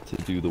bot to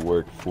do the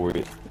work for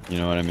you. You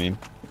know what I mean?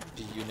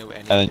 Do you know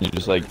anything And then you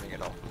just, like...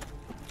 at all?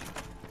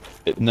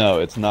 No,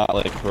 it's not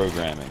like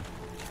programming.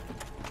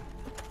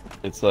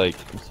 It's like...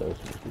 I'm so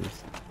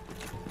confused.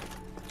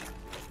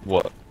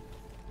 What?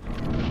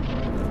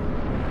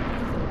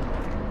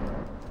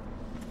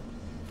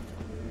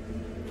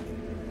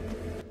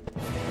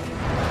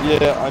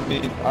 Yeah, I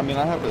mean,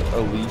 I have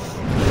a lease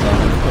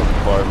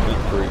apartment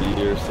for a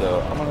year,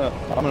 so I'm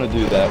gonna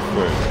do that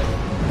first.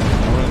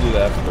 I'm gonna do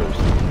that first,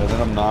 and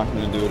then I'm not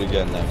gonna do it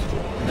again next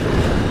year.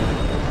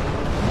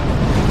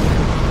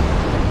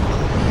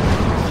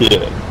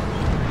 Yeah.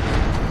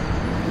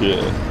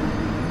 Yeah.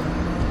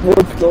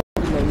 What's up,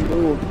 my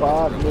new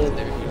apartment?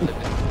 There you live in.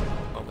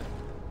 Moment.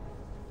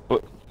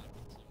 But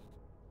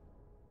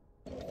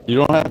you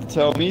don't have to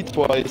tell me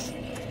twice.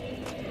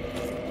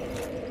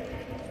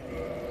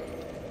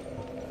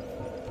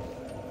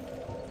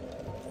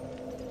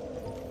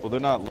 Well, they're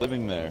not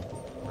living there.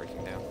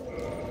 Breaking down.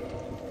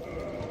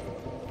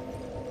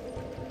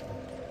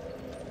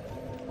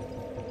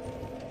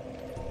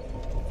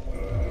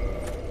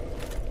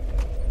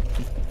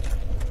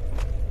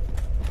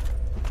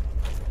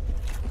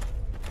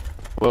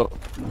 Well,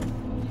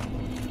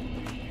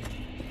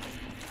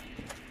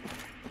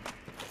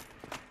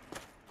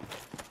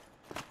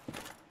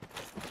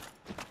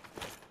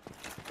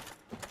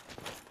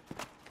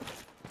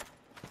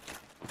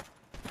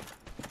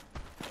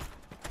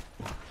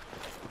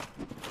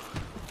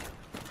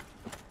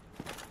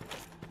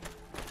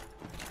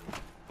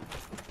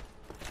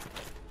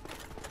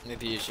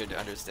 Maybe you should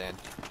understand.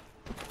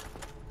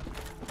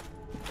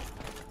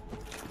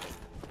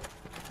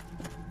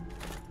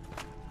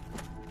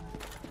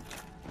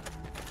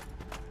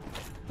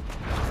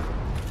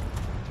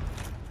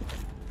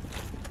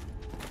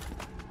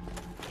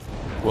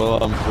 well,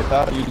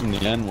 without using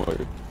the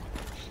N-word.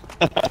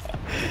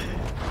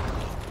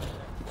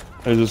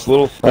 There's this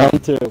little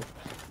Round two.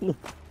 It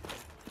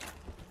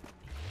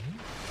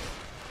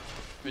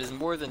is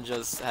more than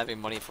just having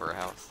money for a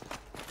house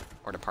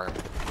or an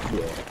apartment.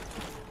 Yeah.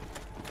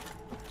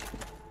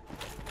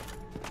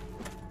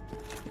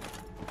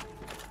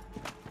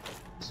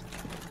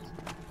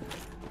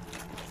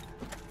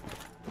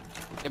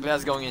 But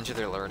that's going into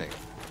their learning.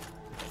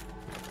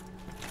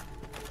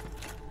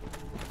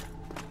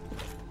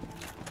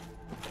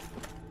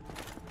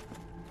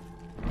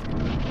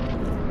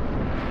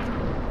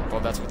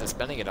 Well, that's what they're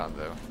spending it on,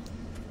 though.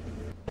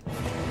 Oh,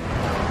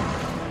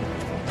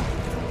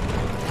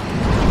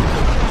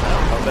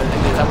 but is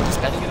that what they're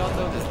spending it on,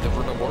 though? The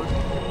room and board?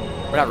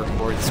 Or not room and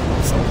board, the school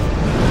itself.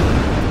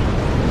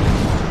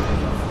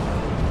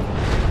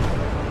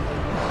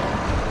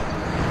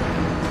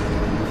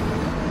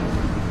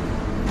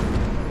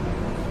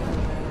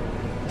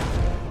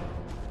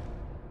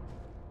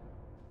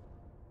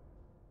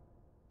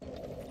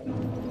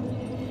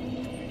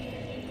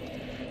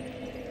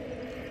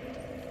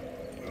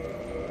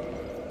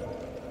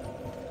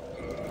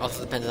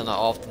 Also depends on how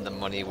often the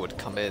money would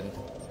come in.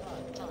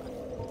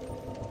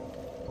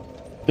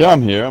 Yeah,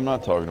 I'm here. I'm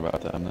not talking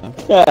about that now.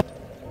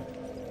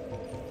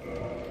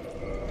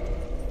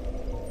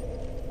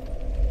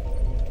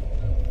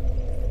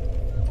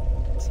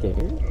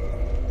 Scared?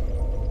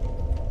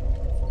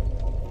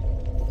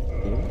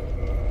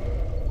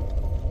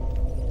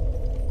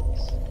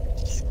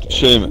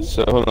 Seamus,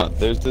 so hold on.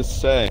 There's this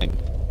saying,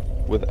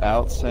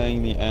 without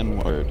saying the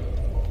N-word.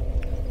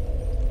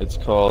 It's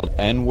called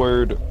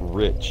N-word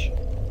rich.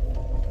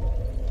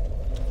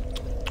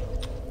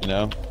 You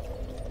know?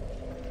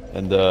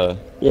 And,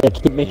 Yeah,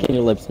 keep making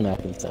your lips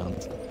smacking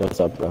sounds.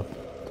 What's up, bro?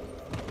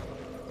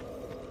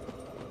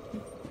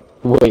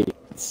 Wait,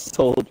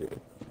 soldier.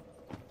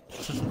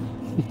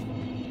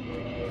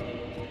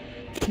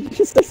 Did you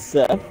just say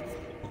Seth?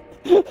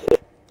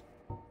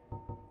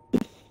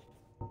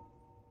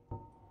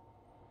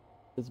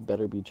 This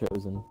better be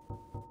chosen.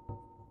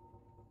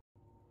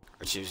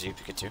 Or choose you,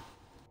 Pikachu.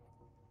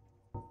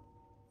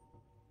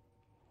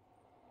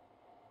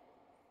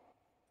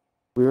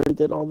 We already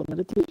did all the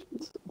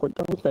meditations. We're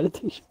done with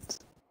meditations.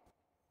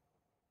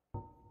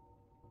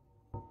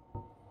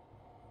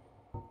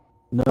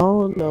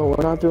 No,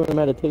 we're not doing a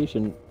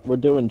meditation. We're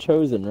doing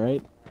chosen,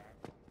 right?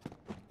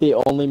 The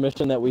only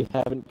mission that we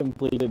haven't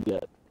completed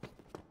yet.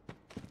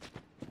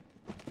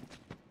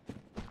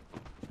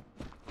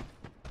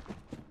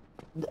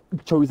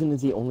 Chosen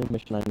is the only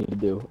mission I need to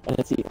do, and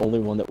it's the only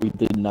one that we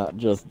did not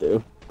just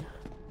do.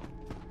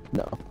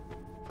 No.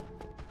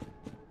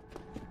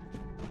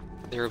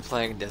 They were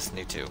playing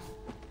Destiny 2.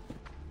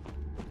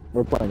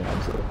 We're playing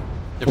Absolute.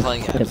 They're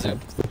playing Absolute.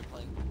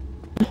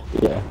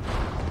 Yeah.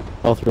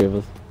 All three of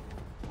us.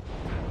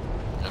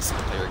 A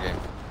single player game.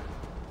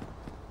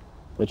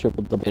 The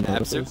triple double In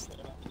bonuses. Absolute?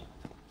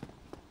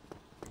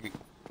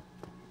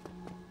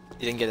 You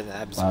didn't get an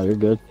Absolute. Wow, you're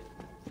good.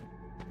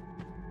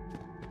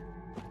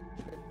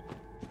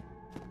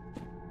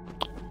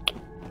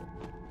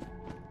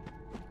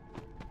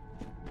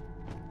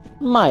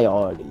 My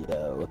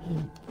audio.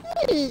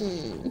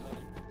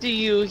 Do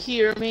you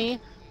hear me?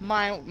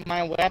 My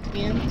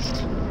weapons?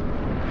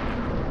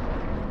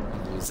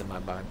 I'm losing my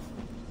mind.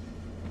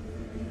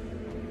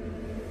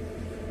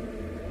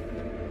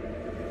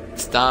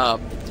 Stop.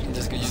 You can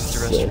just go use the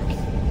Sick. restroom.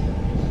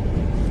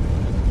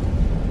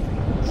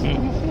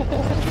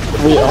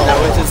 We all.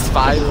 Now it's just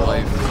 5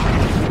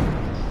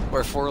 life.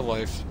 Or 4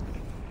 life.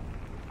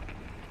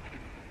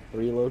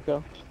 3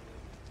 loco?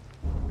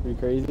 Are you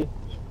crazy?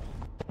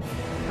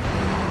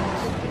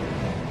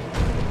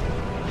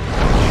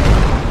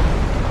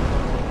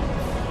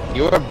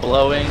 You are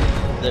blowing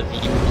the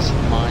viewers'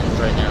 minds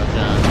right now,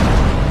 John.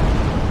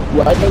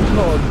 Well, I don't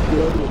know.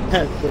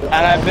 Brilliant. And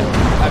I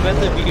bet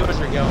the viewers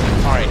are going,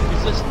 alright,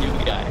 who's this new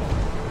guy?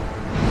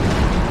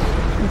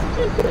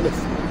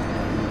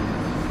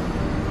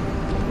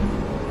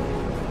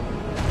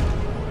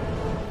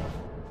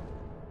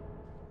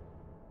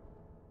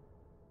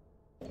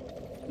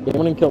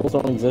 Gaming and kills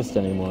don't exist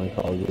anymore in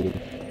Call of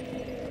Duty.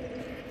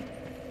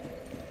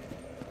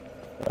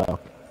 Oh,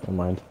 never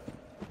mind.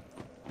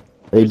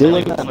 They do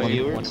There's like only that one one.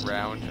 viewer? One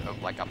round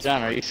of like I'm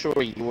John, are you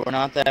sure you were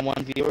not that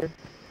one viewer?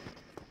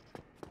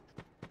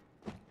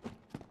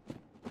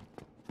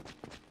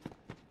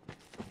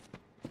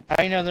 How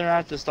do you know they're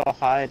not just all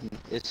hiding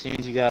as soon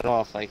as you got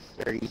off like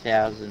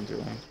 30,000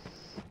 join?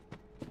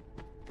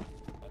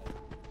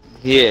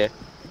 Yeah.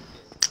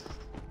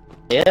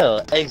 Ew,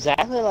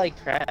 exactly like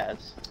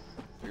crabs.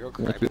 Real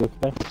Nick, crap. you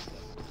okay?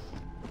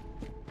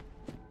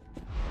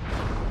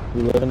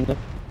 You living there?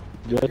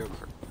 You ever Good? go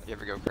you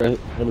ever go crap?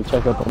 Let me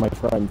check up on my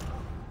friend.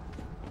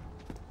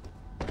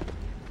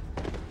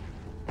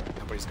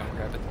 Nobody's gonna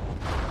grab it.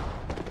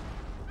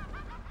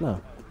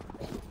 No.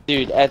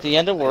 Dude, at the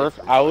end of work,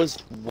 I was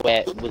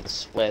wet with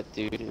sweat,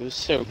 dude. It was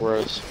so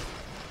gross.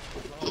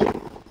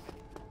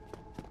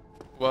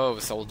 Whoa,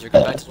 soldier,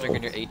 go back to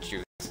drinking your 8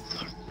 juice.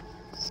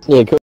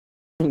 Yeah, go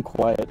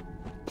quiet.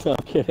 No, I'm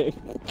kidding.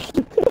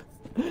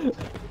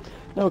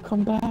 No,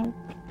 come back.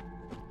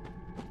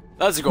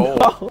 Let's go!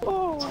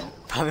 No.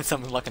 Found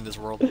something luck in this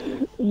world.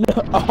 No.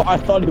 Oh, I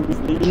thought he was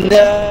leaving.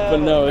 No!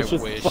 But no, it's I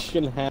just wish.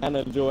 fucking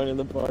Hannah joining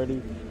the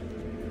party.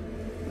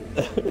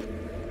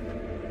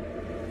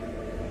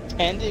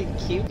 Candid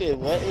Cupid,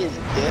 what is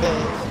good?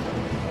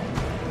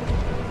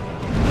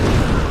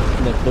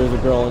 Nick, there's a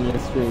girl on your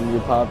stream, you're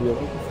popular.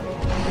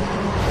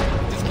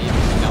 Just keep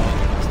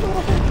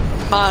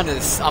going.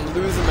 Honest, I'm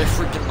losing my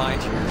freaking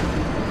mind here.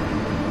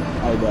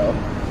 I know.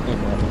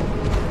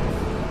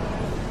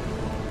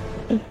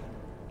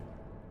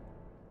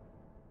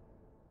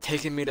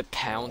 Taking me to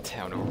Pound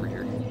Town over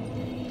here.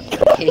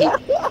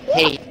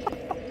 Hey,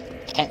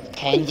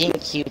 Candid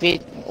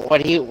Cupid,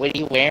 what are you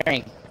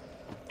wearing?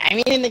 I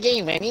mean in the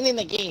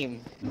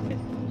game.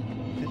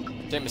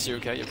 Damn, Monsieur,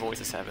 okay? Your voice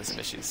is having some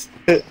issues.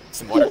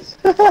 Some water?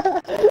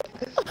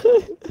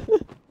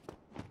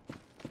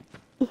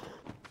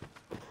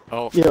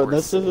 Oh, of Yo,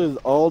 course. this is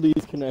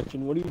Aldi's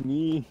connection, what do you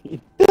mean?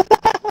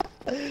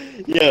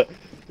 Yeah,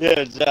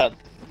 John,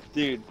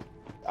 dude,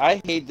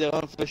 I hate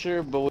Dylan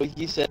Fisher, but what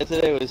he said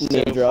today was so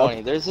Name drop.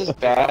 funny. There's this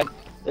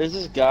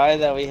guy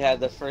that we had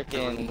to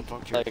freaking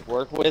like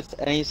work with,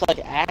 and he's like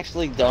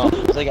actually dumb.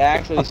 He's like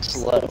actually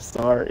slow,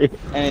 Sorry.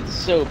 and it's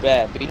so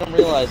bad. But you don't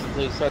realize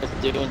until he starts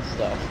doing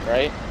stuff,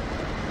 right?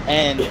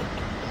 And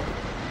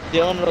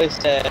Dylan really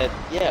said,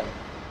 yeah.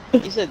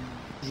 He said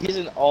he's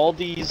an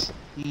Aldi's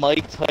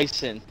Mike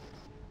Tyson.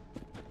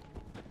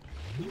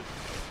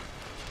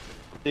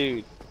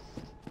 Dude,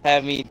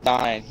 have me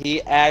dying.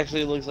 He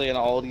actually looks like an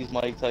Aldi's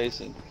Mike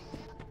Tyson.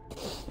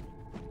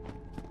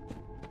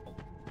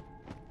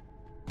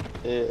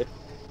 Yeah.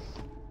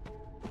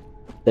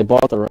 They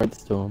bought the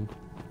rights to him.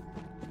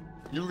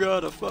 You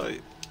gotta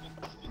fight.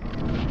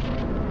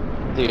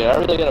 Dude, I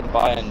really gotta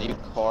buy a new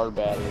car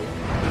battery.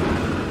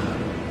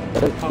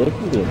 They can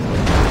be a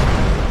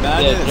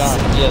Madness. Yeah, John.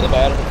 Yeah,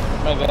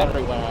 my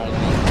battery went out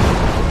again.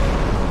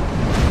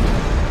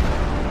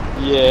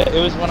 Yeah,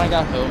 it was when I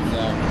got home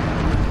though.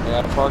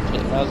 I parked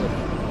it, and I was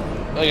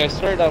like, I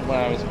started up when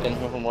I was getting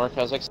home from work.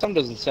 I was like, something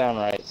doesn't sound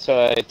right.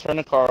 So I turned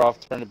the car off,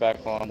 turned it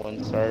back on,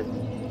 wouldn't start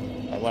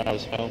when I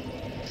was home.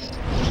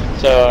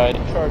 So I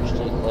charged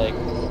it like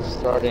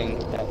starting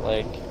at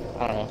like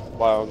I don't know, a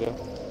while ago.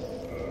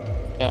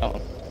 Yeah.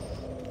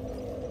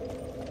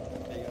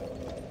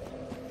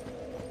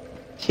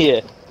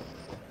 Yeah.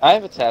 I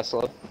have a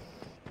Tesla.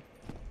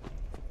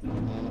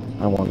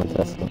 I want a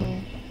Tesla.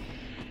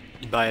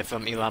 You buy it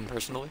from Elon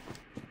personally?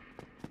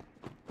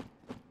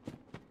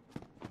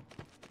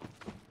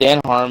 Dan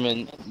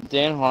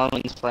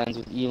Harmon's friends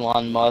with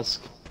Elon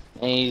Musk,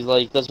 and he's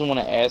like doesn't want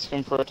to ask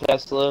him for a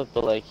Tesla,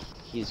 but like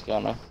he's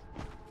gonna.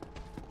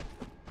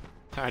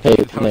 I Hey,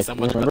 didn't know Nick, so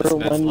much about this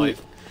remember man's when you-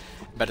 life.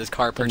 About his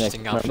car Nick,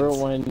 purchasing remember options.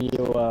 when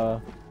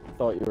you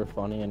thought you were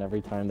funny and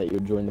every time that you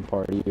would join the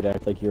party you'd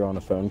act like you were on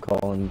a phone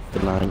call and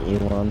denying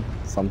Elon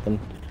something?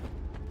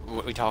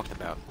 What we talked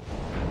about.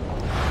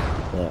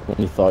 Yeah,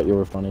 when you thought you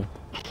were funny.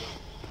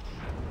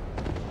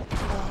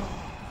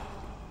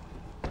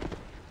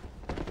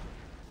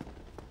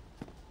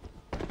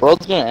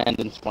 World's gonna end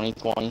in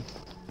 2020.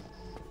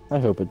 I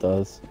hope it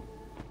does.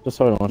 Just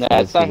so I don't. Nah,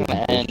 it's not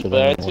gonna end,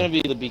 but it's gonna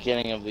be the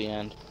beginning of the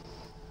end.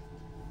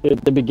 Dude,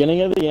 the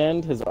beginning of the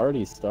end has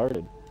already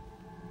started.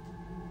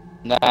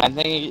 Nah, I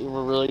think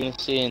we're really gonna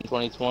see it in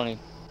 2020.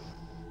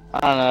 I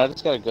don't know, I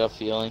just got a gut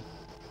feeling.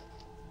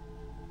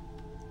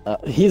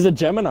 He's a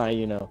Gemini,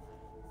 you know.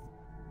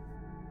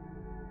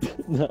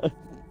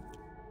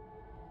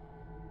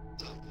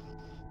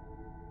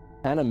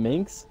 Hannah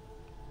Minx?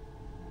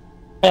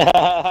 Yeah,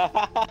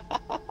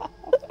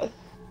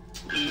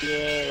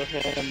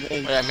 Hannah Minx.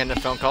 Wait, I'm getting a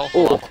phone call.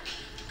 Oh,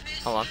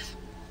 Hold on.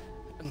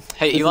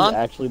 Hey, this Elon? is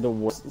actually the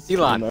worst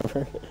Elon.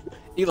 stream ever.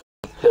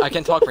 I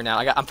can't talk for now.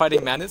 I'm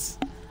fighting madness.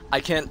 I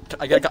gotta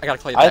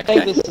call you I back.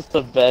 think Okay? this is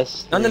the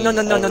best. No.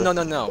 stream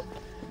ever. No.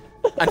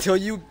 Until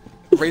you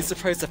raise the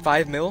price to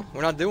 5 mil,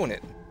 we're not doing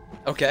it.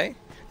 Okay?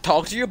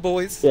 Talk to your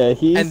boys. Yeah,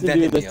 he and used to then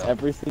do hit me this up.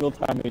 every single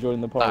time he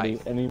joined the party,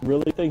 and he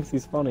really thinks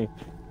he's funny.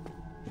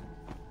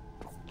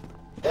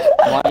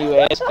 Why do you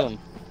ask him?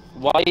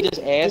 Why you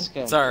just ask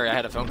him? Sorry, I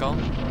had a phone call.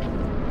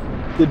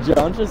 Did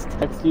John just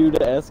text you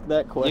to ask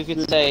that You question?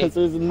 could say, Because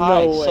there's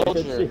 "Hi, no way that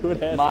soldier. she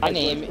would ask My that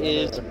name question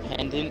is ever.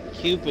 Pendant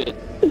Cupid.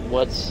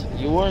 What's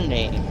your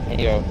name?" And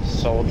you go,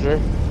 "Soldier."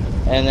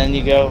 And then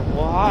you go,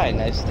 "Well, hi,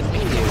 nice to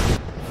meet you."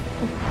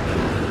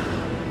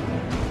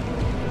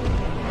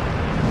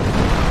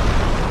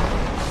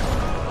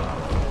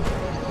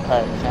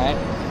 Alright, can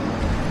I?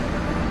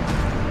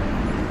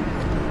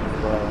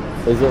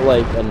 Is it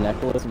like a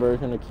necklace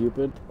version of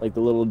Cupid? Like the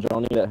little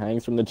Johnny that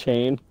hangs from the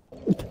chain?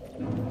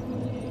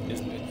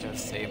 Isn't it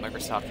just a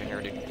Microsoft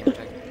inherited gamer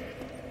tag?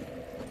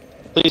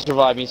 Please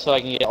revive me so I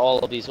can get all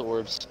of these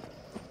orbs.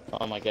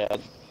 Oh my god.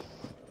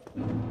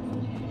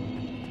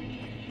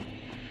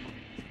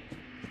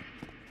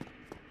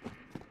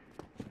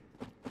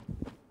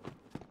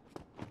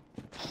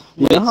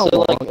 You know how so,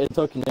 long like, it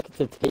took Nick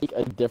to take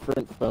a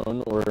different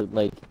phone or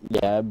like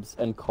Yabs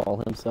and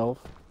call himself?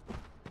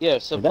 yeah,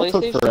 so That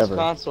took PlayStation's forever.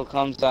 console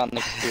comes out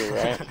next year,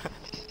 right?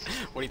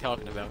 What are you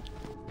talking about?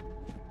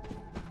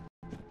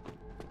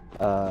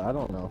 I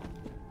don't know.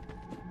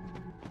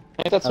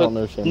 I think that's I what don't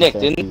know, Shane. Nick to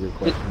answer didn't. your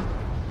question.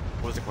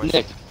 What was the question?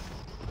 Nick,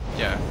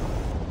 Yeah.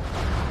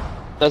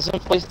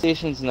 doesn't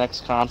PlayStation's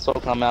next console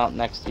come out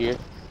next year?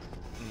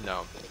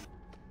 No.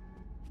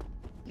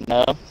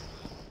 No.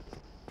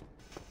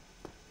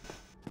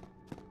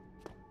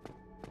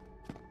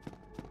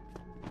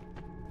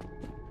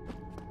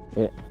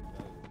 It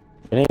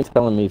ain't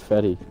telling me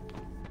Fetty.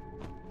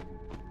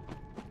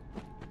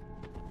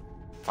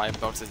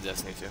 $5 is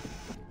Destiny 2.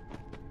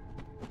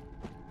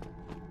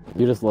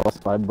 You just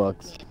lost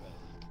 $5.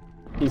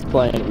 He's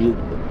playing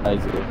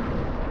Isaac.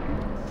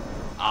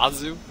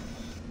 Azu?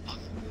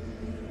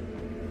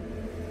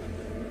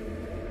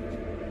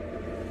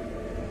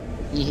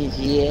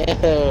 Yeah,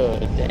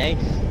 dang.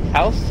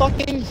 How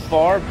fucking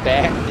far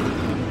back did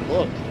you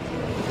look?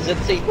 Does it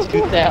say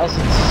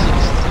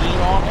 2016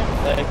 on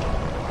it? Like,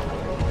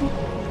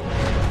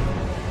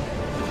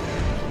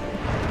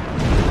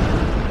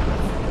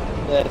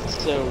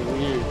 that's so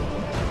weird.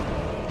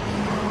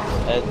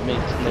 That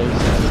makes no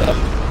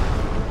sense.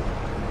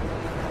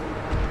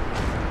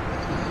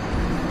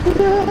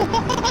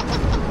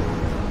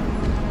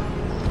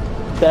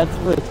 That's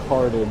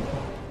retarded.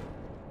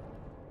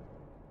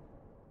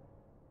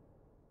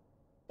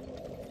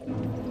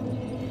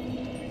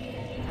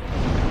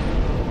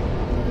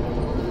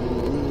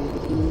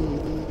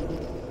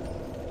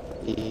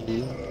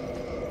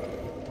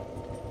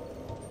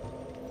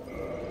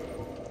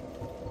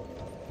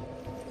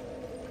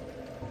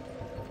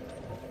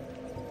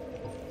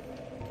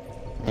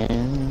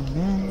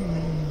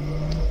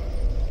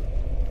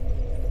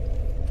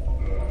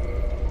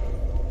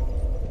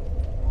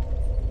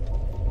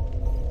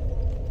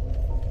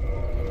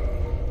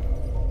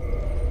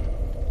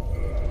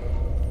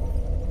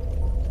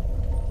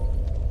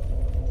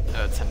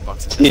 $10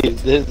 is Dude, Destiny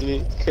 2. this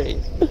is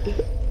crazy.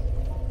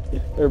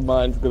 Their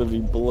mind's gonna be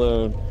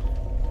blown.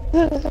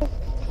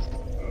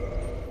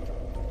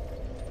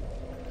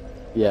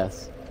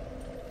 Yes.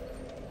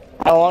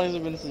 How long has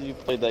it been since you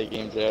played that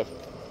game, Jeff?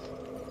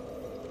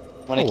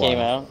 When A it came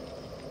while.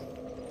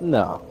 out?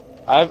 No.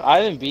 I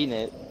haven't beaten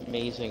it.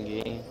 Amazing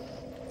game.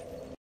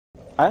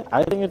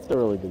 I think it's a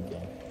really good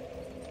game.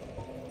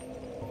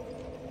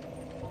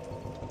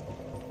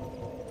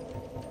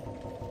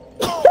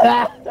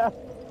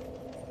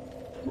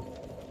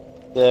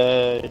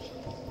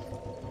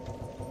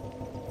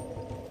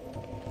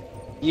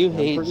 You I'm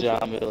hate pretty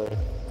John Miller.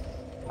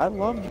 I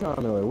love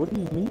John Miller. What do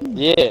you mean?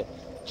 Yeah.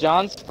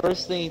 John's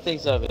first thing he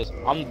thinks of is,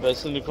 I'm the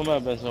best thing to come out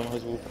of Benson High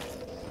School.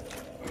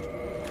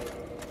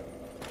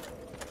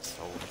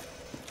 So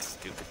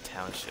stupid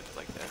townships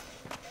like that.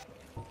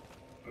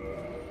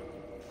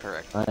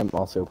 Correct. I am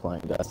also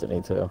playing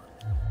Destiny 2.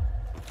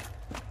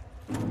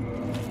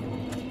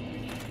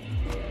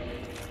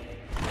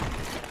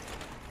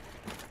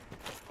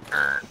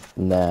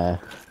 Nah.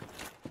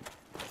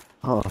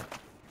 Oh.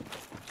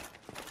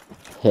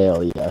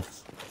 Hell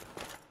yes.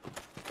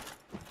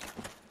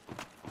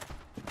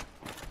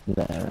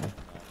 Nah.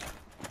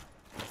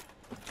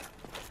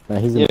 Nah,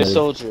 he's a Yeah, medic.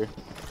 Soldier.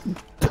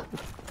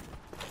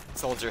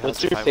 Soldier. how's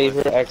What's your fight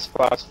favorite with?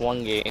 Xbox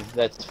One game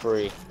that's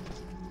free?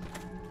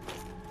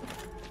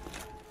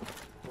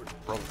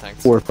 World of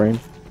Tanks. Warframe.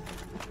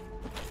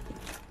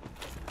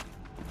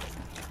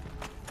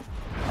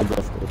 I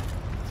guessed it.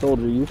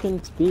 Soldier, you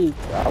can speak.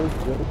 I was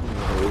joking.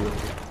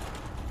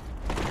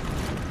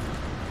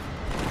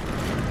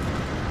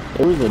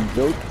 It was a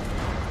joke.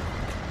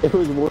 It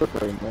was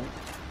Warframe, man.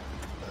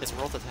 It's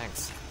World of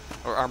Tanks.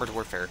 Or Armored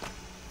Warfare.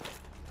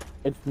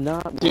 It's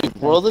not. Dude,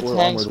 World of or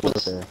Tanks Armored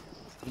was- Warfare.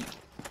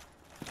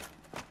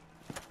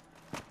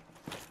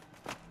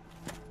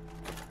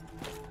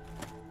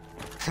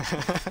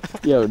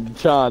 Yo,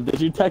 John, did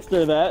you text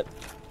her that?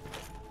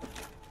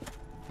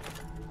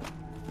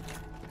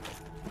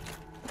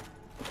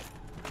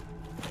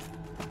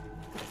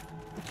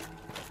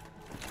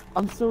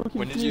 I'm so confused.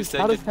 When did you say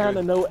How does get Hannah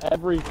good? know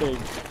everything?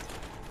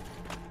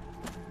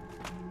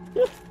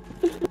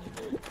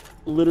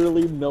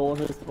 Literally, no one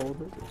has told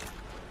her.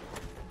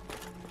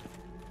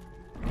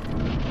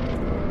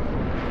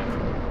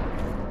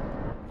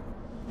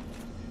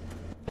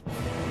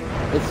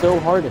 It's so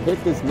hard to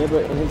hit this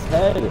nibba in his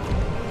head.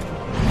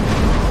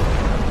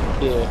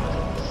 Yeah.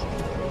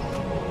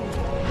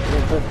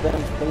 But then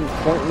it's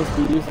pointless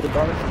to use the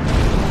dart.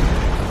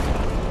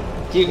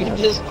 You can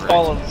just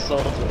call him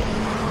Soldier.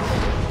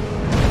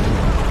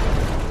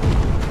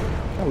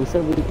 No, we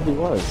said he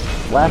was.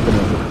 Laughing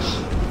at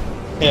him.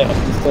 Yeah.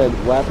 He said,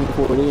 Wappy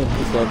 40, and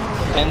he said,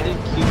 Ended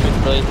Cupid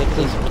really hits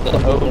us with the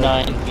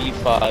 09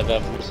 V5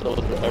 after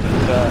Soldier every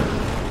time.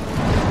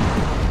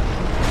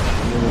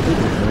 I mean, he's a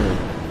nerd.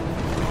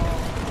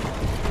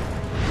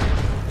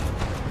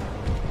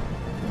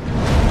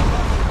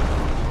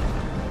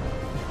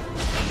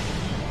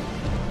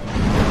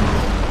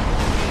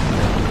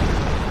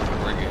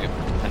 We're good.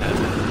 And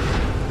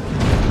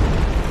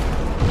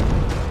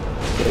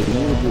Yeah, you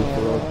need to do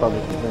heroic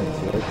public defense,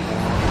 right?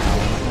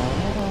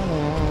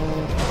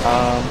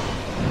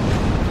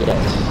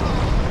 Yes.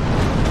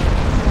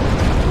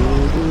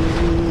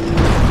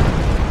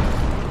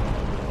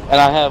 And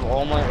I have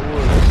all my orders.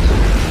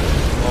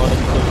 All I have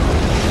to do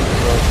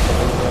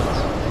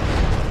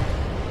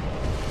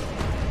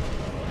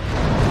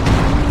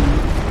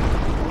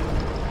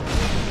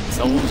is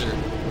Soldier.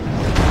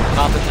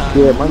 Not the time.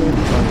 Yeah, my name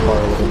is John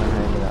Carlo, and I'm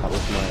hanging out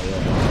with my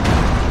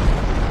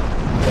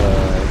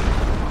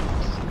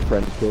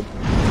friend kid.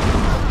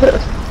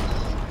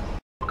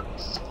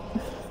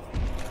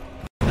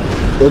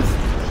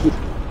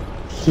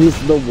 He's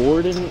the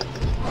warden.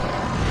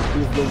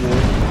 He's the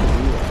warden.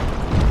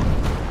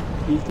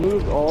 He's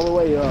moved all the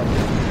way up.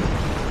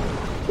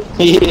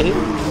 Yeah.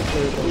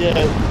 Yeah.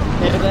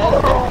 And that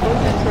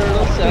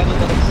turtle sounded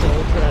like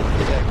Soldier at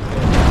the end.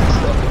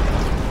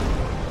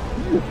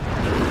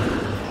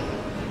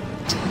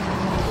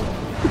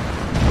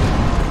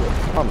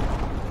 Come.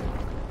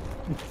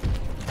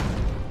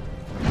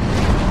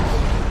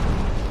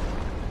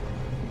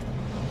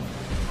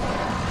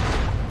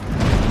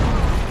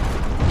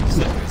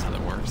 That's how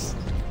that works.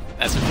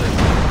 That's your first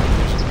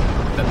conclusion.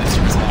 That this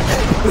was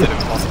hacked. Instead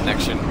of false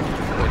connection.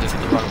 Or just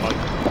hit the wrong button.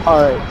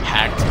 Alright.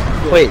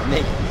 Hacked. Wait,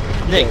 Nick,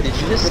 did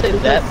you just say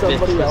that bitch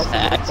somebody was else in the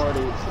hacked?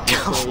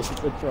 party it's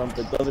a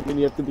trumpet doesn't mean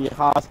you have to be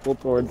hostile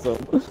towards them.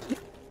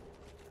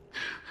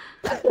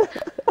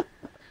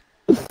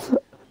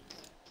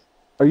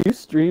 Are you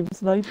stream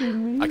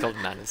sniping me? I called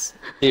madness.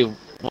 Dude,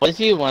 what if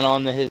you went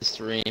on to his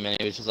stream and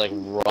it was just like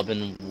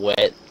rubbing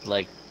wet,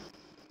 like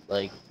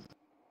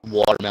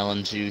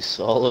watermelon juice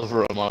all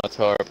over him on a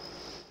tarp?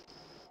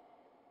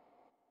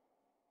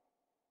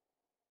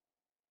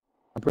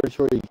 I'm pretty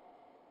sure you.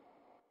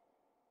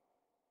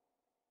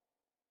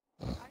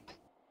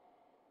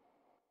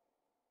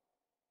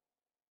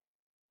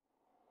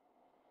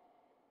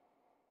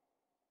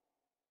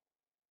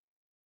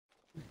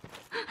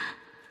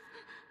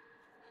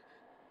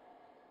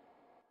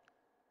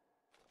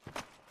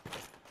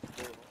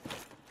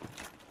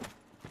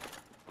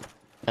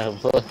 Oh,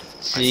 look,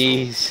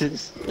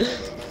 Jesus.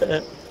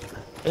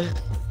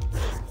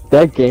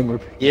 That gamer.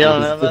 You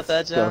don't is know about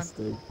that, John?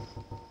 disgusting.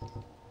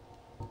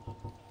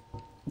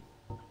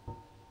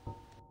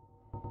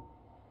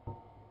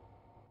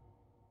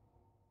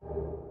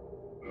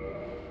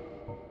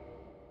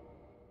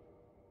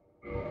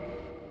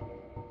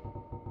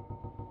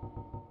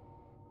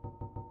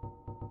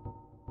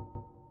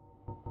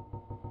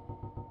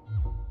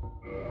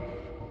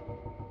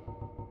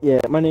 Yeah,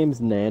 my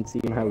name's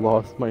Nancy, and I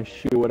lost my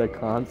shoe at a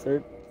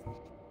concert.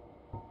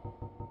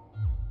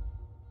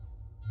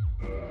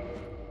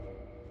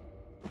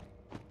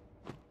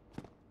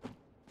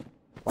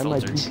 Why am I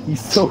Soldiers. being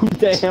so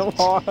damn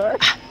hard?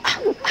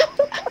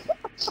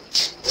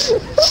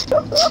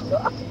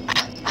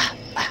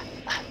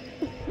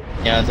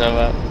 You know what I'm talking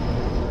about?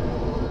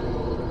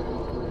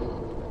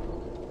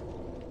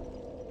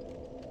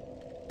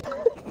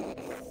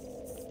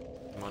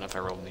 What if I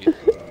roll mute?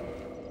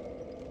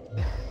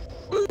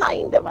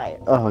 Mind of my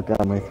Oh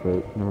god, my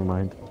throat. Never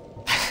mind.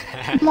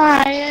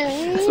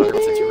 Maya. Sorry,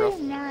 was it too rough?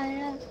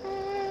 Maya.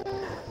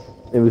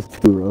 It was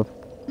too rough.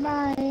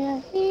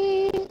 Maya.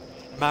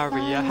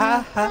 Maria,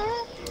 ha ha.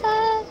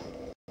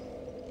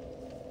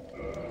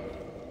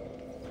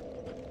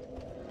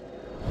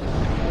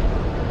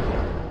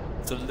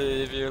 To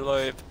live your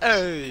life.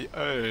 Hey,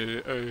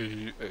 hey,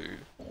 hey,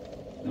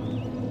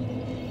 hey.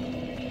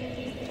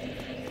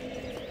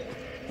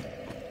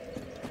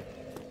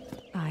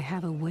 I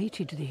have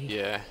awaited thee.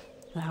 Yeah.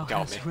 Thou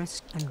Got hast me.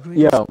 rest and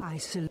Yo. rest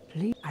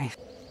isolate.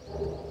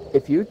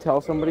 If you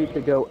tell somebody to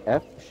go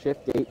F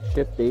shift 8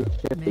 shift 8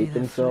 shift May 8 the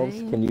themselves,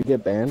 flame- can you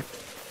get banned?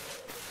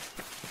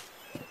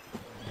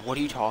 What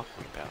are you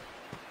talking about?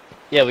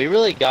 Yeah, we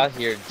really got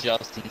here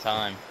just in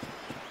time.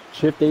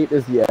 Shift 8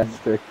 is the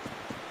asterisk.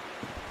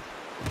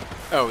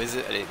 Oh, is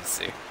it? I didn't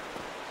see.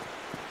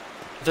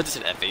 I thought it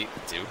said F8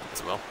 too,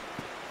 as well.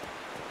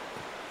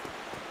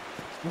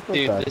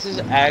 Dude, Okay. this is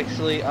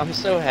actually, I'm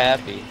so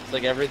happy. It's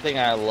like everything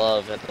I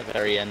love at the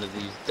very end of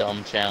these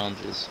dumb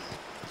challenges.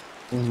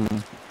 Mm-hmm.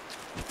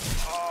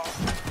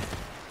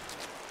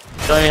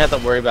 Don't even have to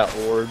worry about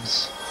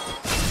orbs.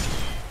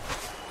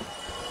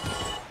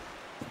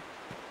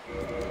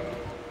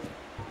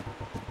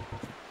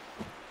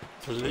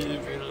 To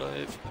live your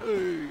life.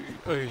 Hey,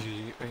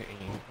 hey,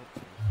 hey.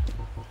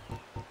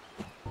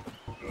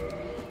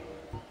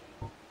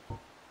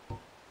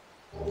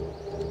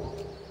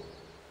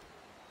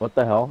 What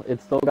the hell?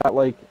 It's still got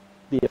like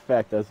the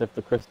effect as if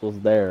the crystal's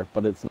there,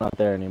 but it's not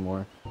there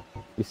anymore.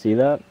 You see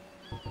that?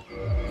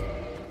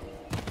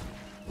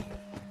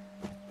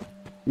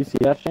 You see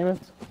that, Seamus?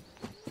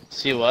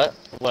 See what?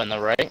 What, on the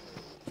right?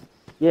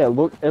 Yeah,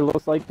 look. It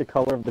looks like the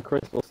color of the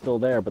crystal's still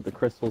there, but the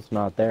crystal's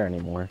not there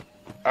anymore.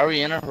 Are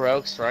we in a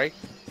heroic strike?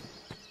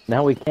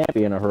 Now we can't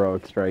be in a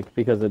heroic strike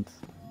because it's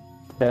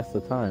past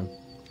the time.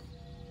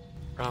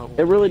 Oh,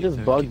 It really you just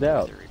know, bugged keep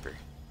out. The Reaper.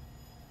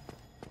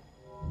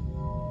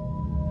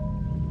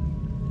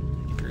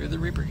 Reaper the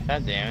Reaper.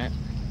 God damn it.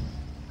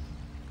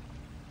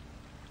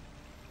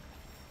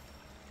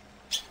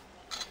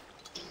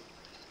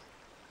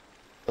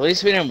 At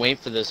least we didn't wait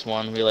for this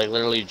one. We like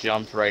literally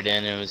jumped right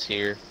in and it was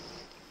here.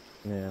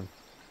 Yeah.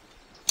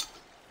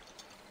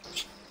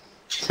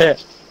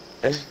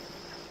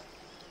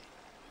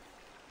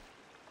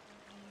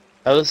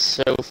 That was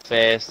so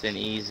fast and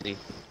easy.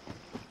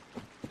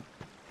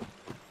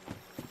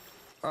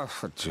 Oh,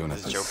 for There's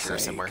Juniper's a joke here sake,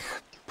 somewhere.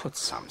 put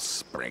some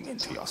spring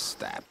into your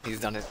step.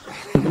 He's done it.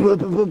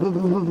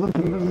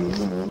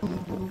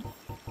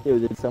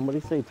 Dude, did somebody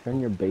say turn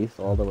your bass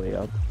all the way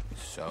up?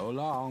 So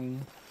long.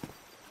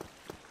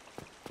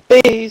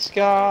 Base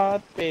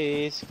God,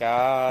 base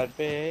God,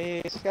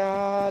 base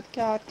God,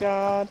 God,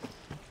 God.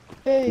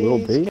 Little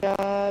Base B?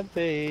 God,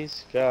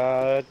 base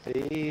God,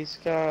 base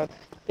God,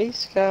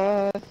 base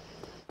God.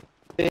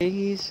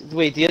 Base.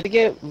 Wait, do you have to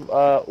get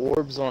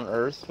orbs on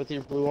Earth with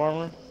your blue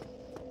armor?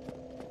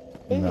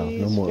 No,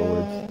 no more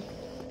orbs. God.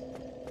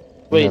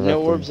 Wait, Never no have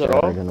to orbs at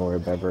all? generate an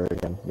orb ever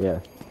again. Yeah.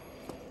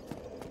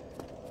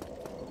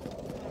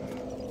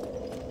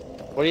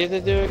 What do you have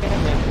to do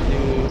again? You have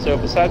to do... So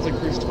besides the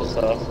crucible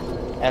stuff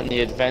and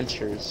the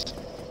adventures.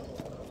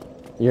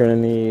 You're gonna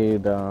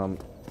need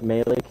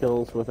melee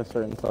kills with a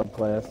certain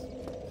subclass,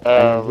 Oh,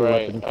 energy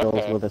right. weapon kills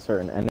Okay. with a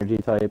certain energy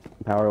type,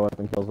 power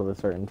weapon kills with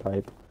a certain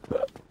type.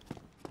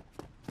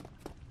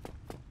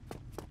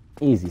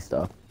 Easy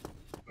stuff.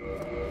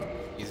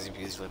 Easy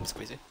peasy lemon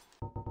squeezy.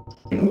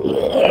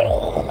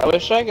 I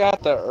wish I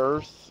got the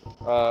Earth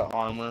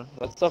armor.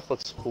 That stuff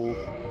looks cool.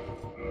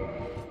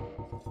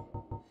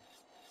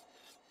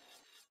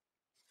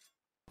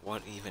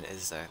 What even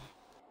is that?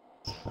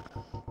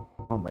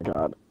 Oh my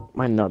god,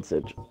 my nuts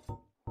itch.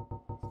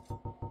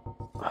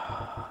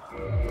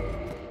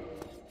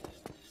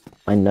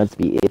 My nuts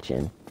be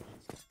itching.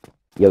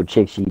 Yo,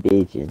 chick, she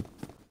be itching.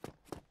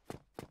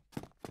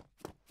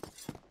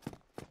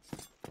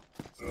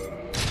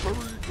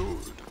 Very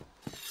good.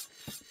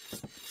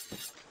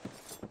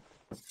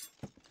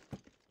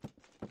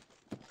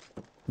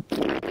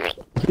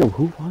 Yo,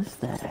 who was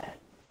that?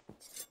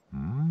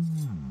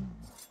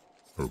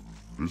 A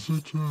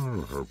visitor,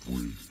 have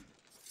we?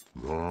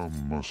 Thou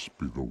must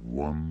be the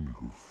one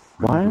who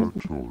freed What?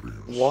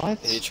 Artorias. What?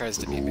 He tries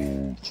to beat me.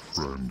 Old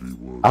friend he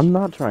was. I'm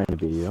not trying to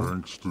be you.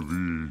 Thanks to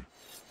thee,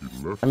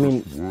 he left I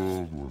mean- this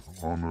world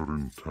with honor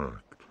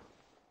intact.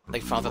 And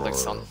Like father, like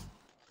son.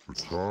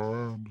 Retired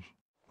and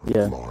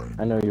Yeah, blind.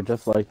 I know, you're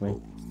just like me.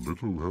 Of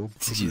little help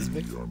to Excuse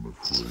thee, me? I'm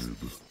afraid.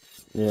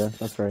 Yeah,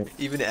 that's right.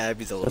 Even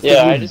Abby's a little.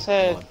 Yeah, I just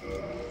had...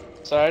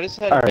 So I just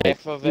had Alright,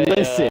 half of a...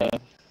 listen.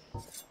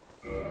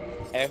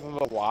 half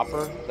of a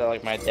Whopper that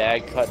like my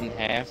dad cut in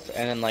half,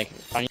 and then like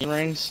onion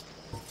rings.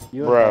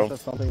 You Bro. have half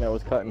of something that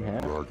was cut in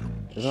half?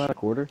 Dragons Isn't that a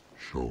quarter?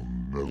 shall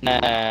never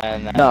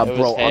Nah, Nah, it was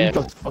bro, I'm half.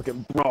 just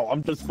fucking, bro,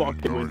 I'm just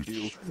fucking with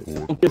you.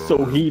 Nice Don't get so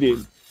sport,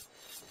 heated.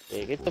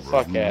 Yeah, get the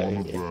fuck out of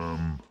One here.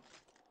 them,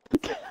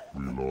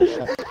 we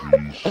lost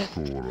 3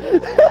 store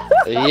of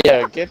them.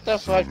 Yeah, get the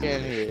fuck out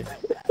of here.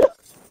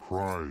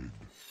 Pride,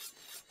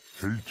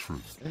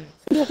 hatred,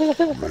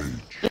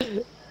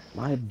 rage.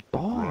 My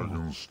ball.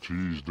 Dragons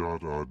teased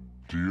out our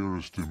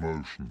dearest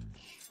emotions.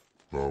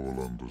 Thou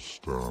will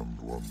understand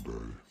one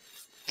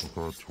day.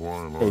 Without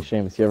Twilight, Hey,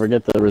 Seamus, you ever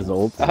get the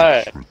results?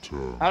 Alright.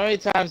 return. How many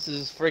times is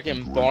this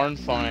freaking barn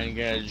find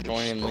gonna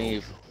join and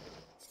leave?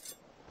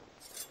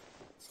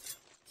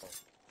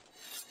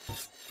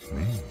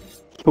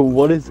 But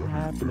what is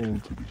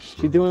happening?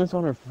 She doing this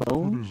on her What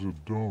phone? is a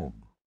dog?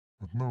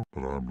 But no,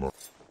 but I'm like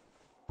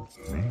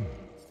me.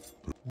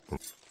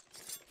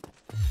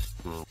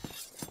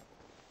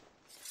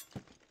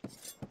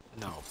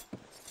 No.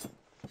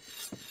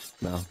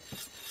 No.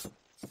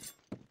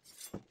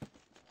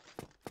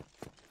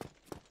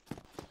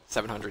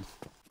 700.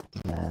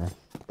 Nah.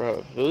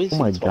 Bro, who is Oh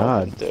he my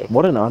talking god. to?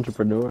 What an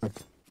entrepreneur.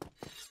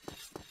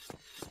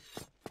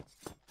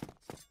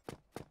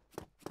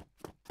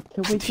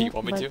 Can we Do you get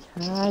want me my to?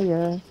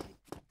 tire?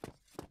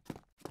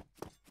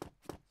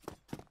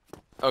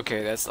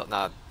 Okay, that's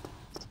not.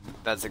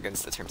 That's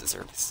against the terms of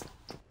service.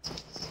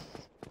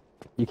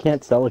 You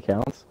can't sell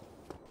accounts?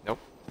 Nope.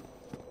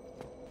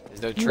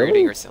 There's no Really?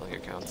 trading or selling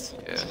accounts.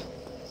 Yeah.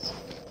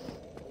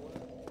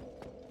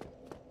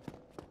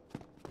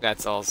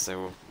 That's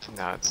also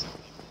not.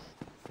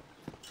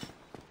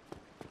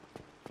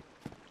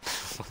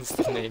 What's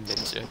the name,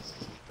 Ninja?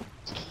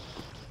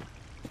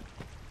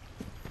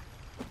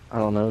 I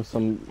don't know,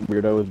 some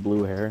weirdo with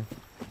blue hair.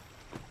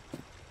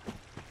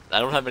 I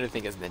don't have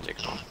anything as Ninja.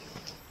 Come on.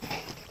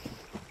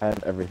 I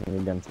have everything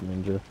against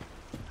Ninja.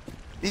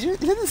 He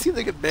doesn't seem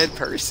like a bad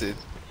person.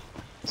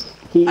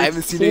 He I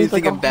haven't seen seems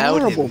anything like a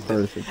about horrible him.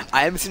 person.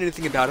 I haven't seen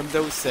anything about him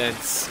though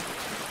since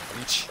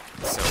Reach.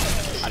 So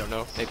I don't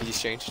know. Maybe he's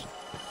changed.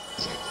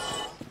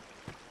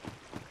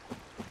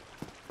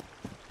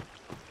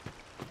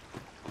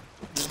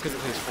 Just because it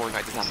plays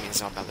Fortnite does not mean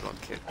it's not about little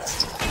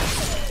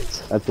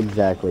kids. That's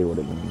exactly what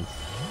it means.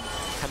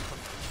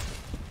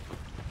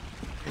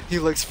 He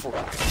likes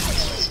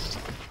Fortnite.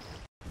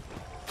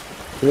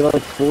 He likes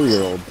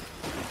 4-year-olds.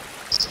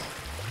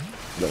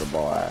 Little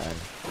boy.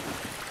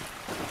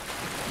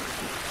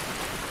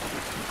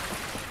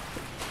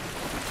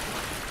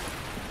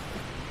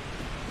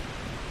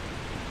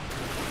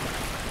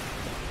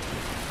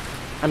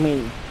 I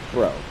mean,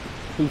 bro,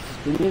 he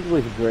streamed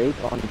with Drake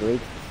on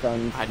Drake's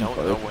son's I don't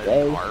know what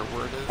birthday, an R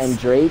word is. and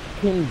Drake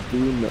can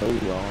do no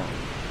wrong.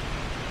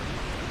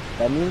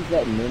 That means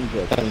that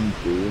Ninja can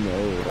do no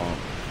wrong.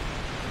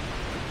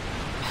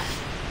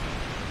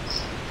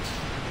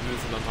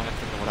 Losing my mind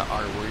thinking what an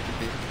R word could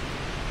be.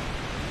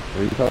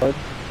 Retard?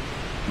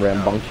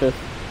 Rambunctious?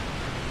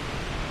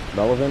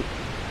 Relevant?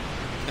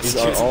 These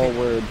are Excuse all me.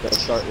 words that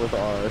start with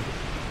R.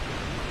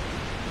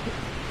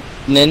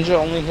 Ninja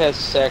only has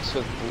sex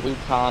with blue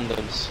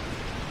condoms.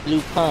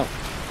 Blue pump.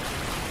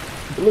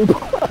 Blue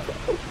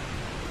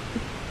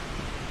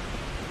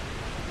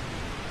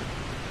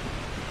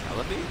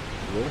Telling me?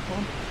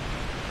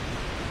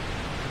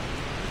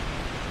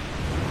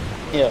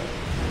 Yeah.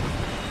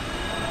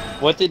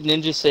 What did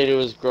Ninja say to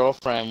his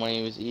girlfriend when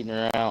he was eating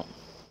her out?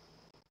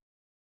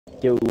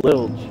 Yo,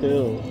 Lil,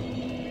 chill.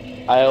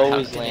 I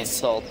always can land you-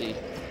 salty.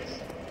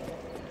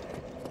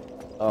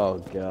 Oh,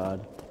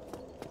 God.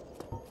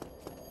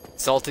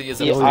 Salty is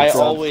a Yeah, always I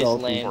drop always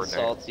salty. land Fortnite.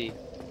 salty.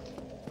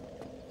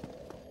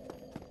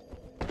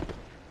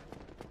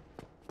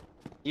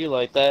 You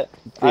like that?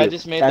 I Dude,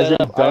 just made as that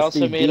in up. I also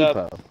Dusty made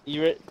up.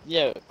 Depot.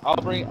 Yeah,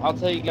 I'll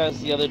tell you guys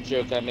the other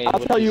joke I made, I'll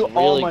which tell is you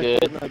all really my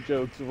good. Fortnite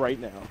jokes right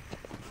now.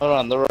 Hold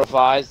on, the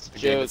revised the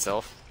game joke.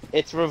 itself.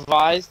 It's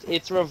revised.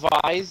 It's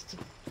revised.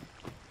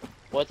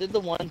 What did the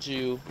one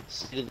Jew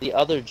say to the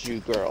other Jew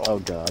girl? Oh,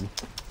 God.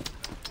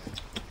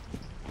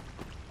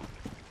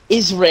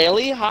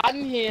 Israeli hot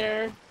in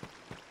here.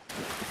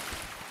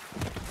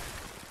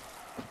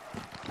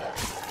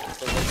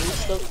 The is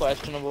still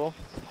questionable.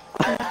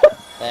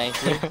 Thank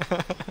you.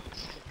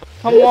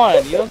 Come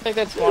on, you don't think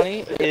that's funny?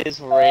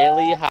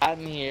 Israeli hot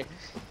in here.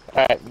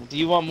 Alright, do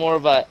you want more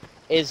of a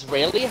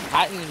Israeli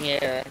hot in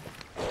here?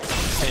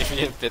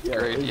 Maybe in 5th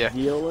grade, Is yeah.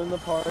 Zeal in the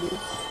party?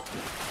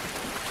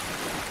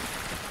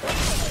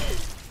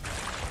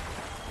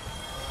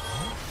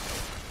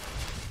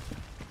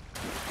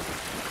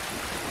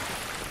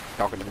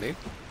 Talking to me?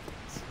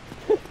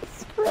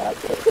 Scrap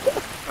it.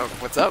 Oh,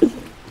 what's up?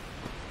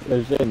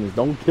 They're saying this,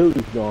 don't kill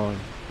this John.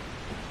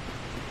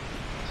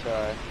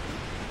 Sorry.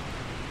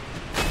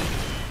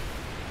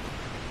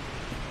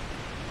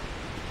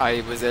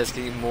 I was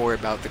asking more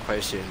about the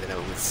question than I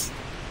was.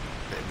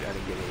 I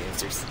didn't get any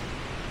answers.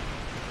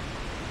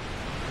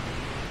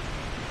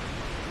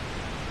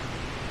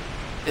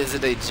 Is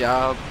it a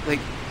job? Like,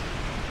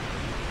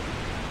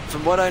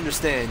 from what I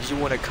understand, you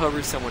want to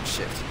cover someone's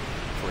shift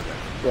for them.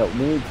 Yo,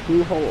 we need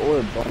 2 whole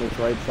orbs on this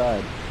right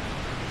side.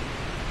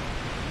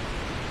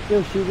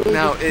 Yo, she really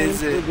Now, just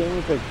is changed it- the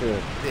game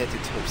picture. They had to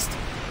toast.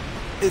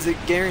 Is it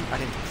guaranteed? I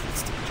didn't do this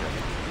stupid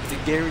dragon. Is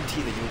it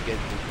guaranteed that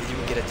you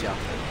will get a job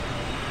there?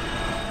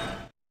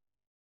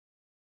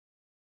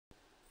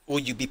 Will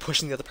you be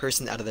pushing the other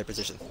person out of their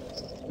position?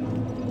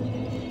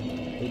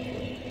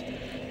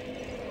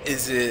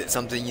 Is it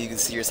something you can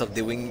see yourself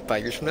doing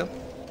 5 years from now?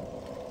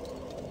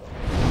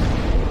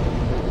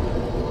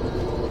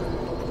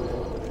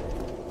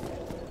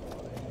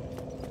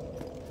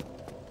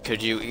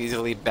 Could you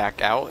easily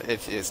back out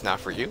if it's not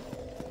for you?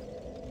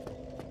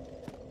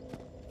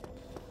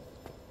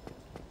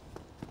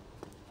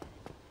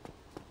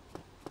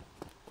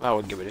 I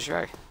would give it a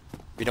try. If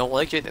you don't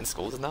like it, then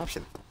school is an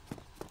option.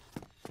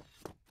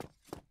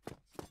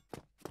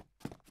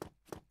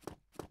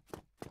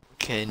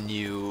 Can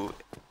you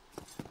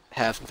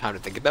have some time to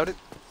think about it?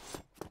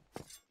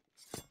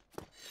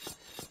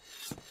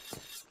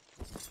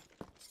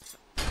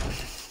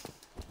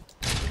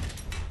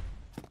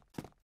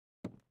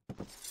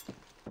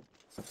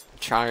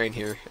 Trying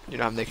here. You're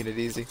not making it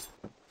easy.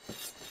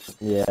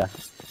 Yeah.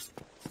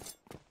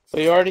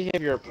 Well, you already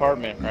have your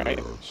apartment, right?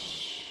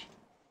 Yes,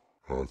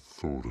 I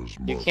thought as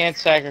much. You can't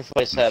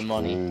sacrifice that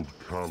money. Old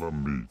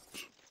Calamite,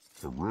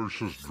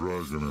 ferocious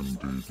dragon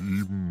indeed.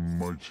 Even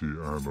mighty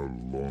Anna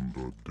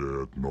Londa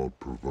dared not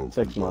provoke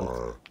 6 his months.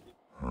 ire.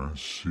 I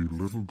see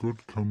little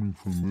good coming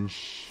from this.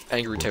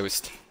 Angry but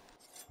toast.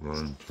 thy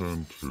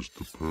intent is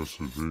to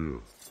persevere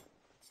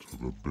to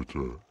the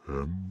bitter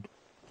end.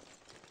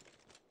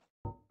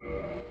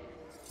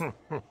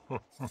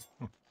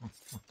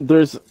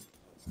 There's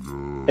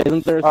Good.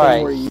 isn't there a thing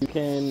Alright. where you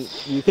can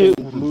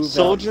Dude, move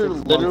Soldier out 6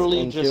 months literally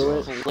into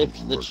just it?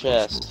 flipped the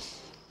chest.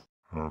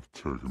 I've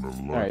taken a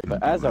liking Alright, but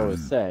to as I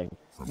was thee, saying,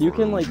 and you I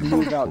can like owe thee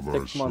move out for thy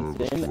 6 months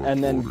service in to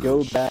and then go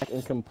Artorias. back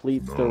and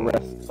complete the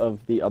rest Now,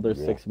 of the other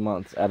 6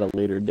 months at a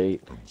later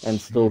date and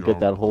see still get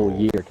that whole how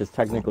year, because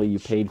technically you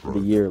paid for the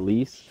year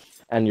lease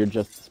and you're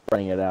just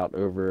spreading it out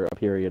over a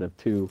period of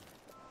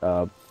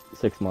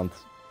 6 months.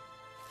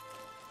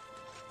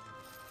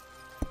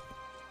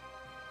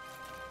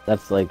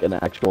 That's like an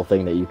actual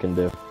thing that you can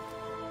do.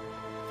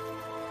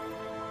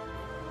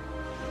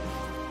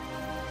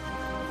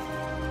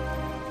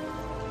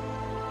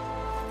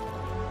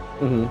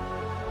 Mm-hmm.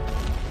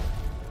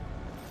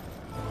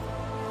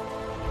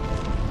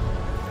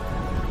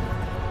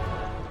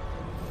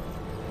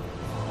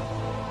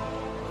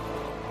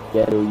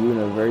 Ghetto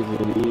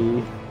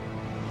University.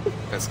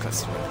 Best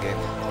customer in the game.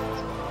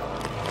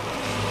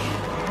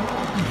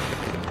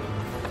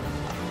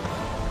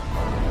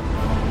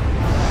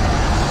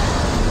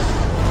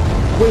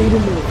 Wait a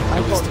minute,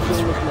 I thought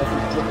Phyllis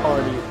messaged the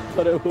party,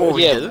 but it was... Oh,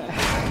 Yeah.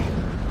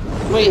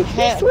 yeah. Wait,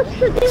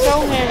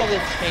 tell Hannah to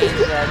change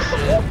that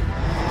shit.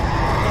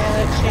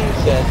 Hannah, change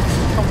that.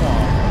 Come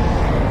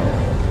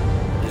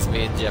on. It's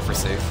me and Jeff are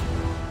safe.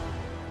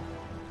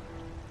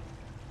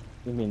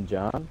 You mean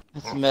John?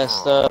 That's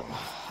messed up.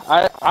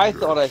 I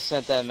thought I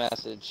sent that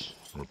message.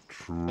 A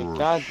true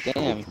God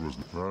damn. was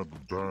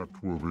that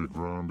will be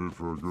grounded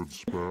for a good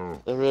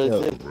spell. I really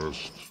Yo. did. The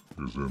rest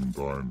is in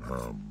thine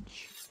hands.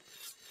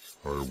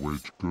 I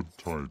await good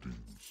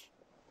tidings.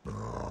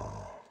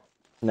 Ah,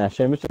 Nah,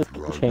 Seamus just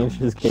Dragon changed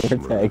his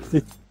gamer Slayer. tag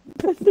to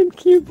Pendant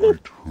Cupid.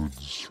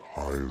 knighthood's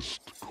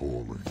highest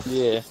calling.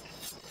 Yeah.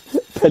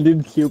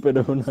 Pendant Cupid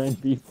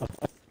 09B5.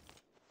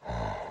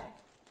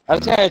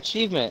 That's got an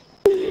achievement.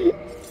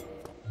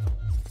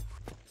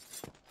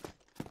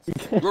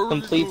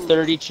 Complete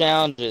 30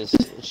 challenges.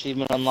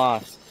 Achievement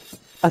unlocked.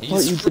 I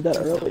thought you did that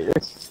earlier.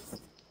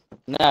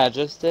 Nah, I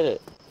just did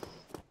it.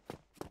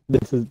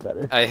 This is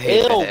better. I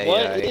hate Ew, that AI.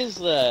 what is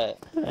that?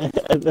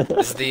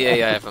 This is the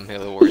AI from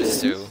Halo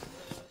Wars 2.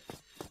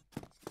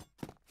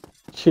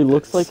 She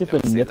looks like if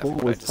Don't a say that nipple from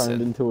what I was just turned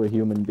said. into a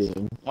human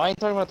being. Why are you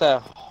talking about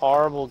that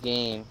horrible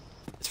game?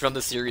 It's from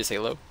the series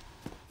Halo.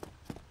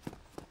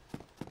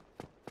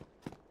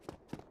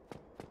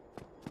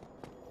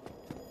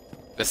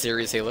 The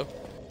series Halo.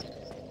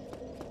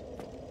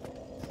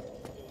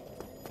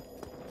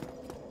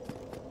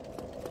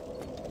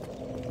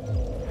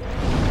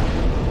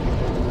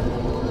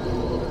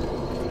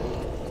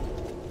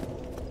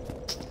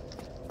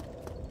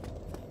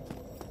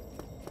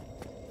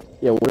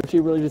 Yeah, what if she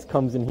really just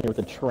comes in here with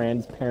a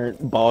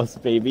transparent boss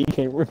baby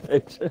gamer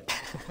picture?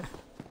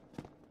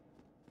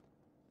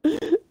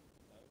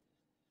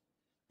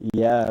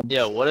 Yeah.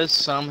 Yeah, what if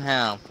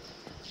somehow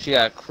she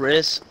got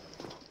Chris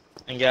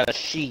and got a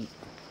sheet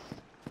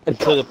and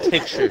took a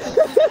picture?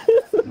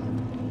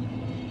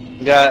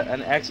 Got an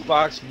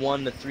Xbox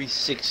One to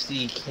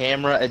 360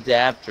 camera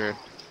adapter.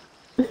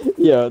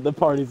 Yeah, the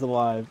party's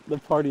alive. The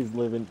party's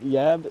living.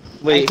 Yab.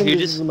 Wait, I think who this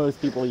just- is the most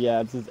people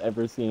Yabs has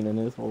ever seen in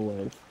his whole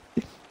life.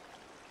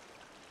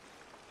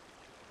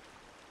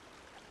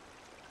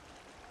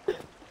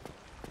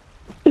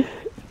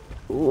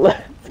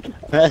 Let's go.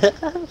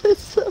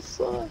 It's so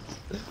fun.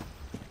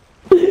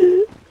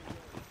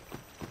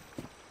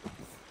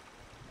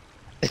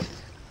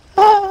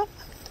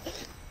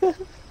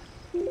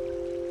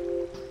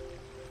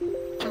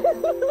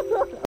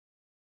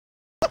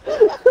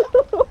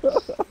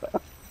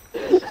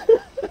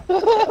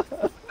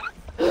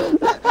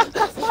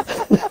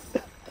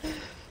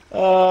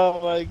 Oh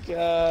my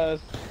god.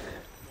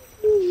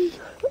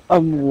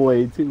 I'm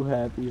way too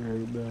happy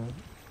right now.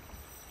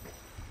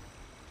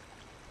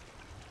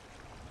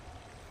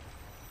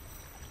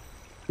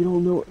 You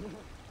don't know.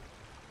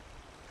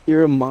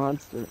 You're a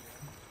monster.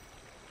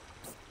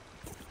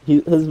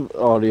 His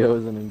audio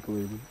isn't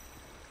included.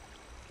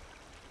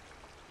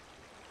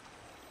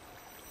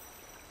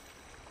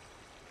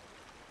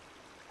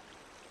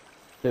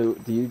 Do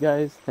you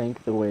guys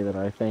think the way that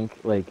I think?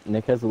 Like,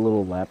 Nick has a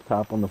little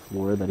laptop on the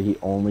floor that he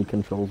only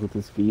controls with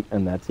his feet,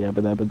 and that's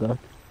Yabba Dabba Duck?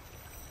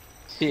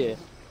 Yeah.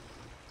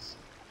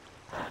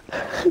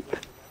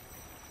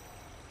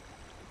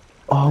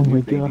 Oh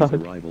my Baby's god.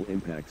 arrival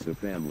impacts a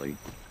family,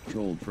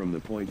 told from the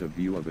point of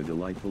view of a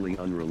delightfully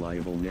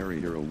unreliable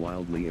narrator, a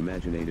wildly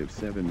imaginative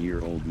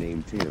 7-year-old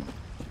named Tim.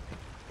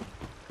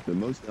 The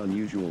most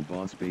unusual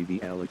boss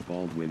baby Alec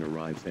Baldwin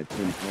arrives at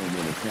Tim's home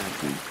in a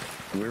taxi,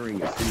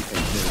 wearing a suit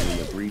and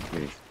carrying a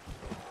briefcase.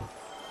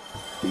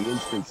 The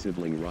instant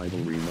sibling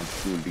rivalry must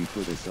soon be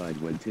put aside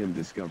when Tim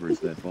discovers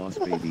that boss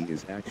baby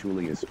is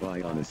actually a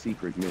spy on a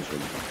secret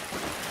mission.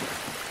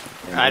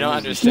 I don't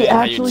understand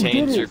how you actually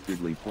change did your...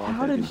 it.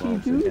 How did she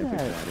do that?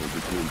 Battle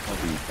between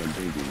puppies and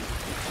babies.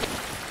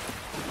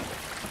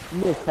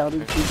 Nick, how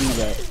did she do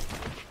that?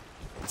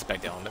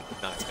 Expect element,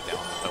 not expect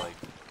element, but like...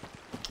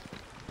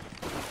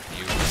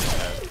 You,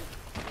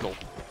 gold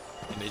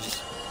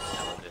images.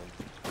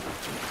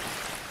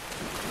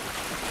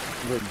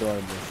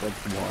 Regardless,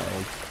 that's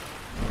wild.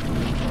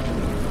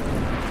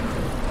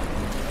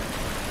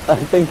 I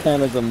think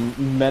Hannah's a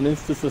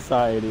menace to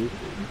society.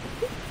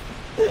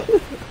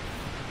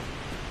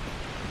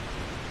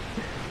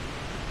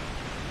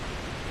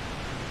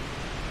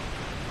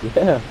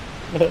 Yeah.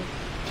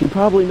 She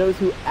probably knows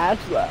who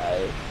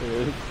Ashley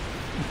is.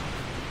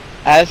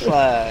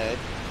 Ashley.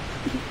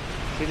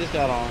 She just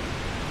got on.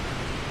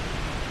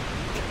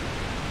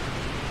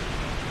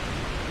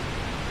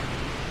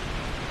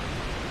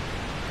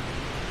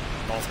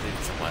 Boss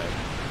baby's alive.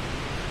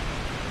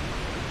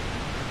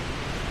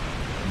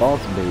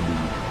 Boss baby.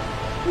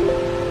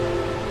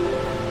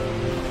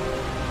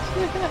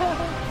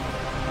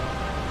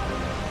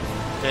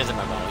 There's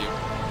my value.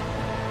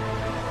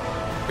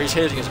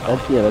 Appreciating his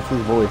value. Yeah, that's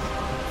his voice.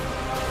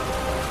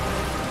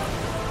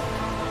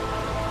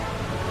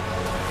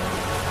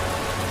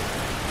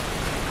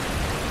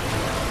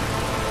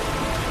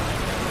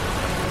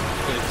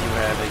 Good if you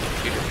have a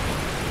computer.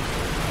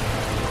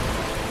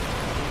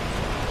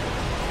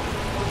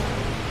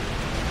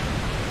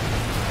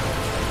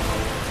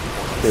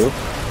 Two.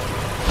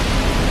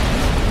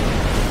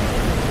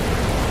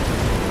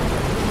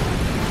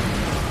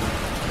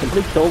 Can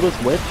we kill this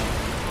witch?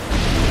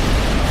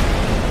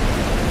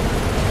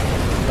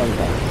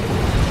 Sometimes.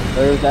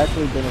 There's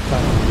actually been a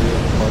time when we were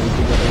at a party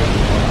together and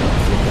we wanted to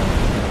sit down.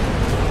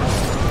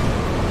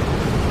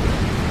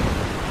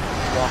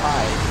 Well,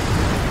 hi.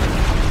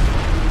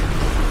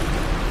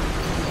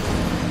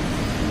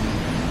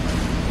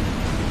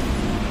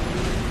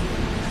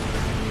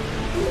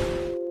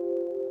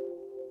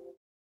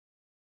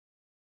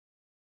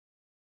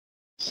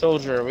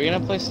 Soldier, are we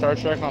gonna play Star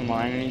Trek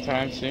Online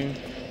anytime soon?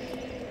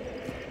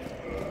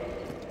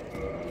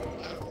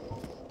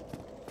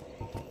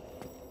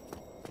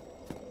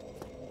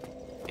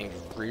 Think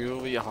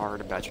really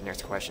hard about your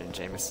next question,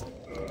 Jameis.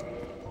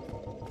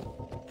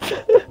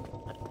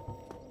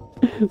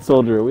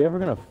 Soldier, are we ever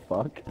gonna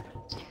fuck?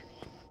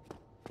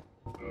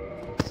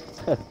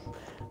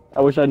 I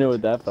wish I knew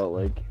what that felt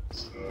like.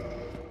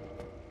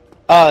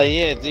 Oh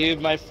yeah, dude,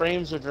 my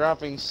frames are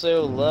dropping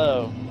so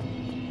low.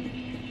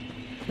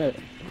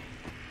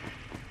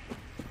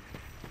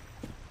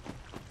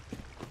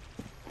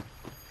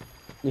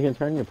 You can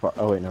turn your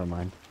oh wait, never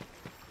mind.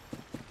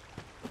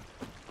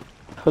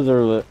 I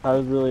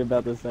was really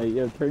about to say,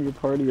 yo, turn your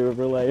party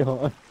overlay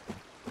on.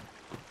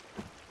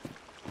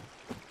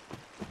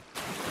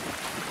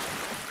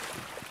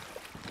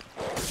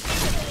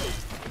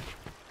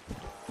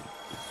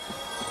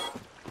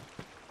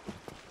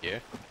 Yeah.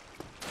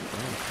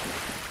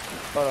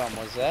 Hold on,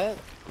 was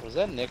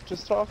that Nick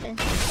just talking?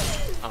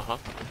 Uh-huh.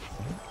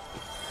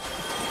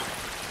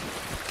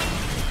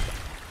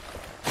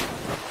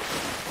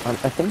 I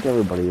think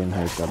everybody in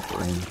here's got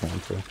brain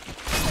cancer.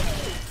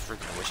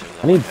 Freaking wish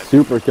I need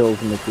super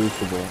kills in the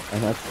Crucible,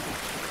 and that's...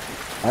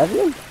 Have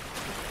you?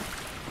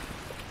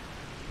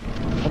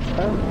 That's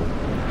terrible.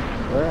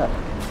 Where at?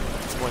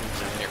 It's one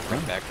generic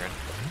green background.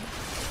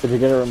 Did you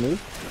get it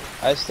removed?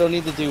 I still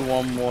need to do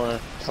one more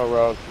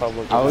heroic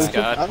public I was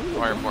event. Scott, just- I don't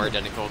or know. more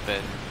identical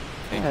than...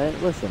 Hey,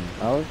 listen,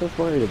 I was just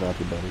worried about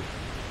you, buddy.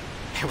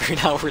 We're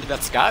not worried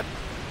about Scott?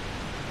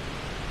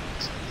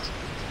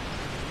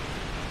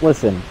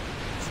 Listen,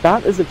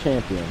 Scott is a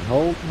champion.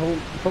 He'll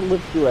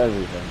live through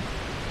everything.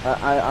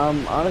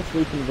 I'm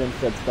honestly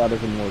convinced that Scott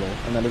is immortal,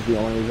 and that is the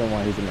only reason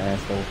why he's an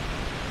asshole.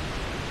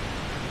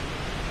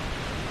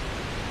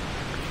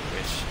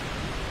 Wish.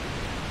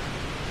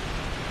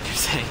 You're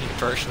saying he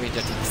personally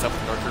injected himself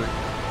with mercury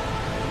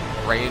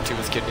right into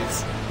his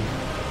kidneys?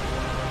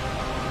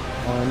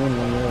 Oh, I mean,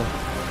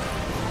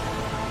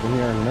 when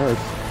you're a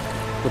nurse,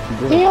 what you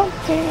do?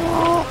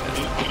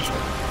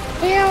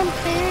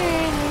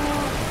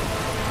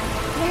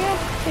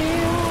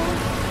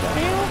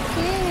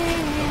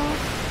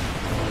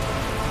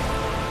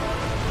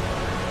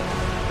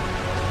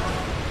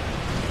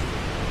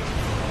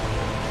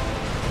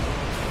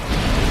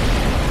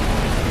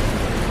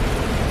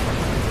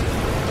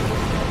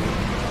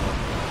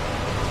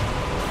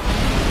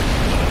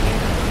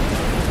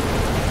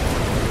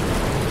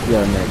 Yo,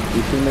 Nick,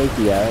 to make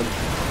the ads,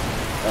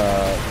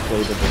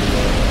 play the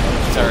video.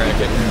 Sorry, I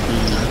couldn't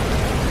hear.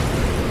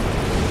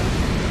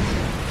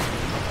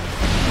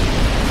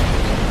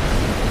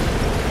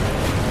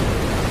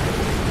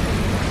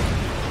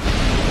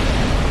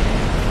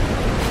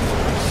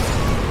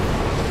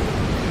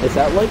 Is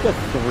that like a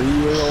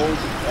 3-year-old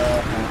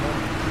Hannah?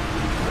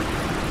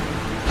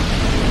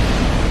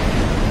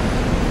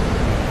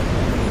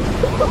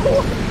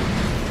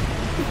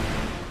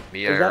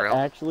 Me Is that IRL.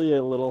 actually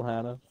a little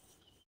Hannah?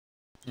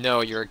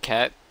 No, you're a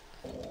cat.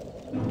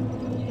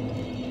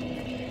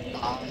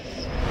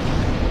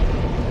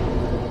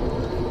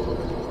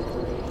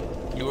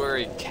 You are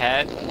a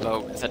cat,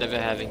 but instead of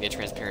it having a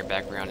transparent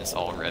background, it's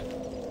all red.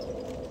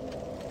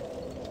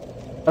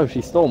 Oh,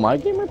 she stole my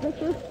gamer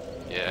picture?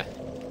 Yeah.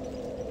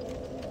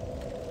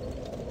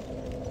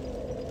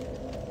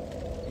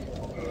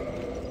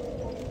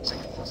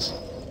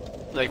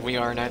 Like we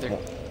are neither.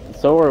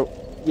 So are...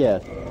 yeah.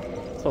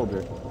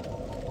 Soldier.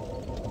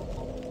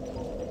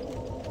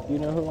 You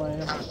know who I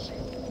am?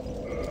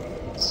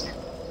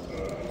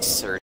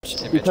 Search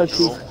image Because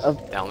Google, she's a...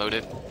 download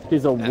it,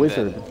 she's a and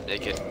wizard. then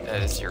make it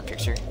as your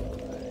picture.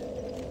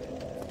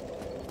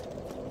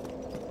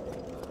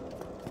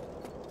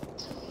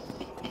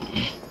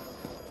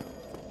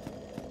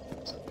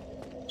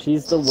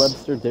 She's the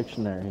Webster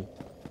Dictionary.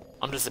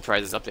 I'm just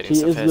surprised it's updating She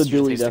so is fast. the It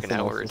usually Dewey takes like an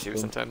Decimal hour or two System.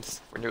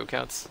 sometimes for new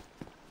accounts.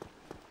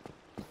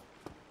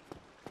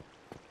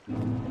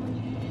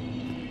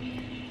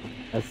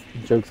 That's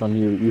joke's on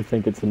you. You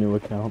think it's a new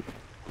account.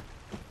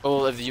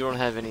 Well, if you don't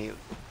have any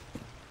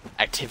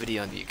activity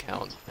on the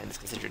account, then it's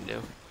considered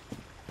new.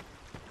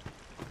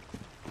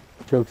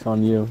 Joke's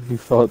on you. You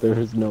thought there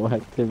was no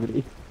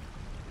activity.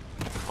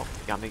 Oh,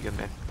 you got me good,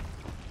 man.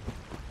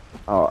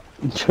 Oh,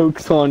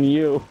 joke's on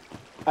you.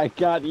 I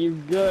got you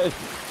good.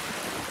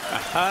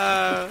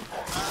 Aha!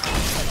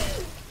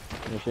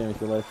 Shame if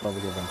your life's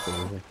probably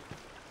eventually.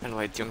 And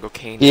like jungle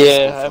cane.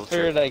 Yeah, I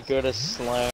figured I'd go to Slam.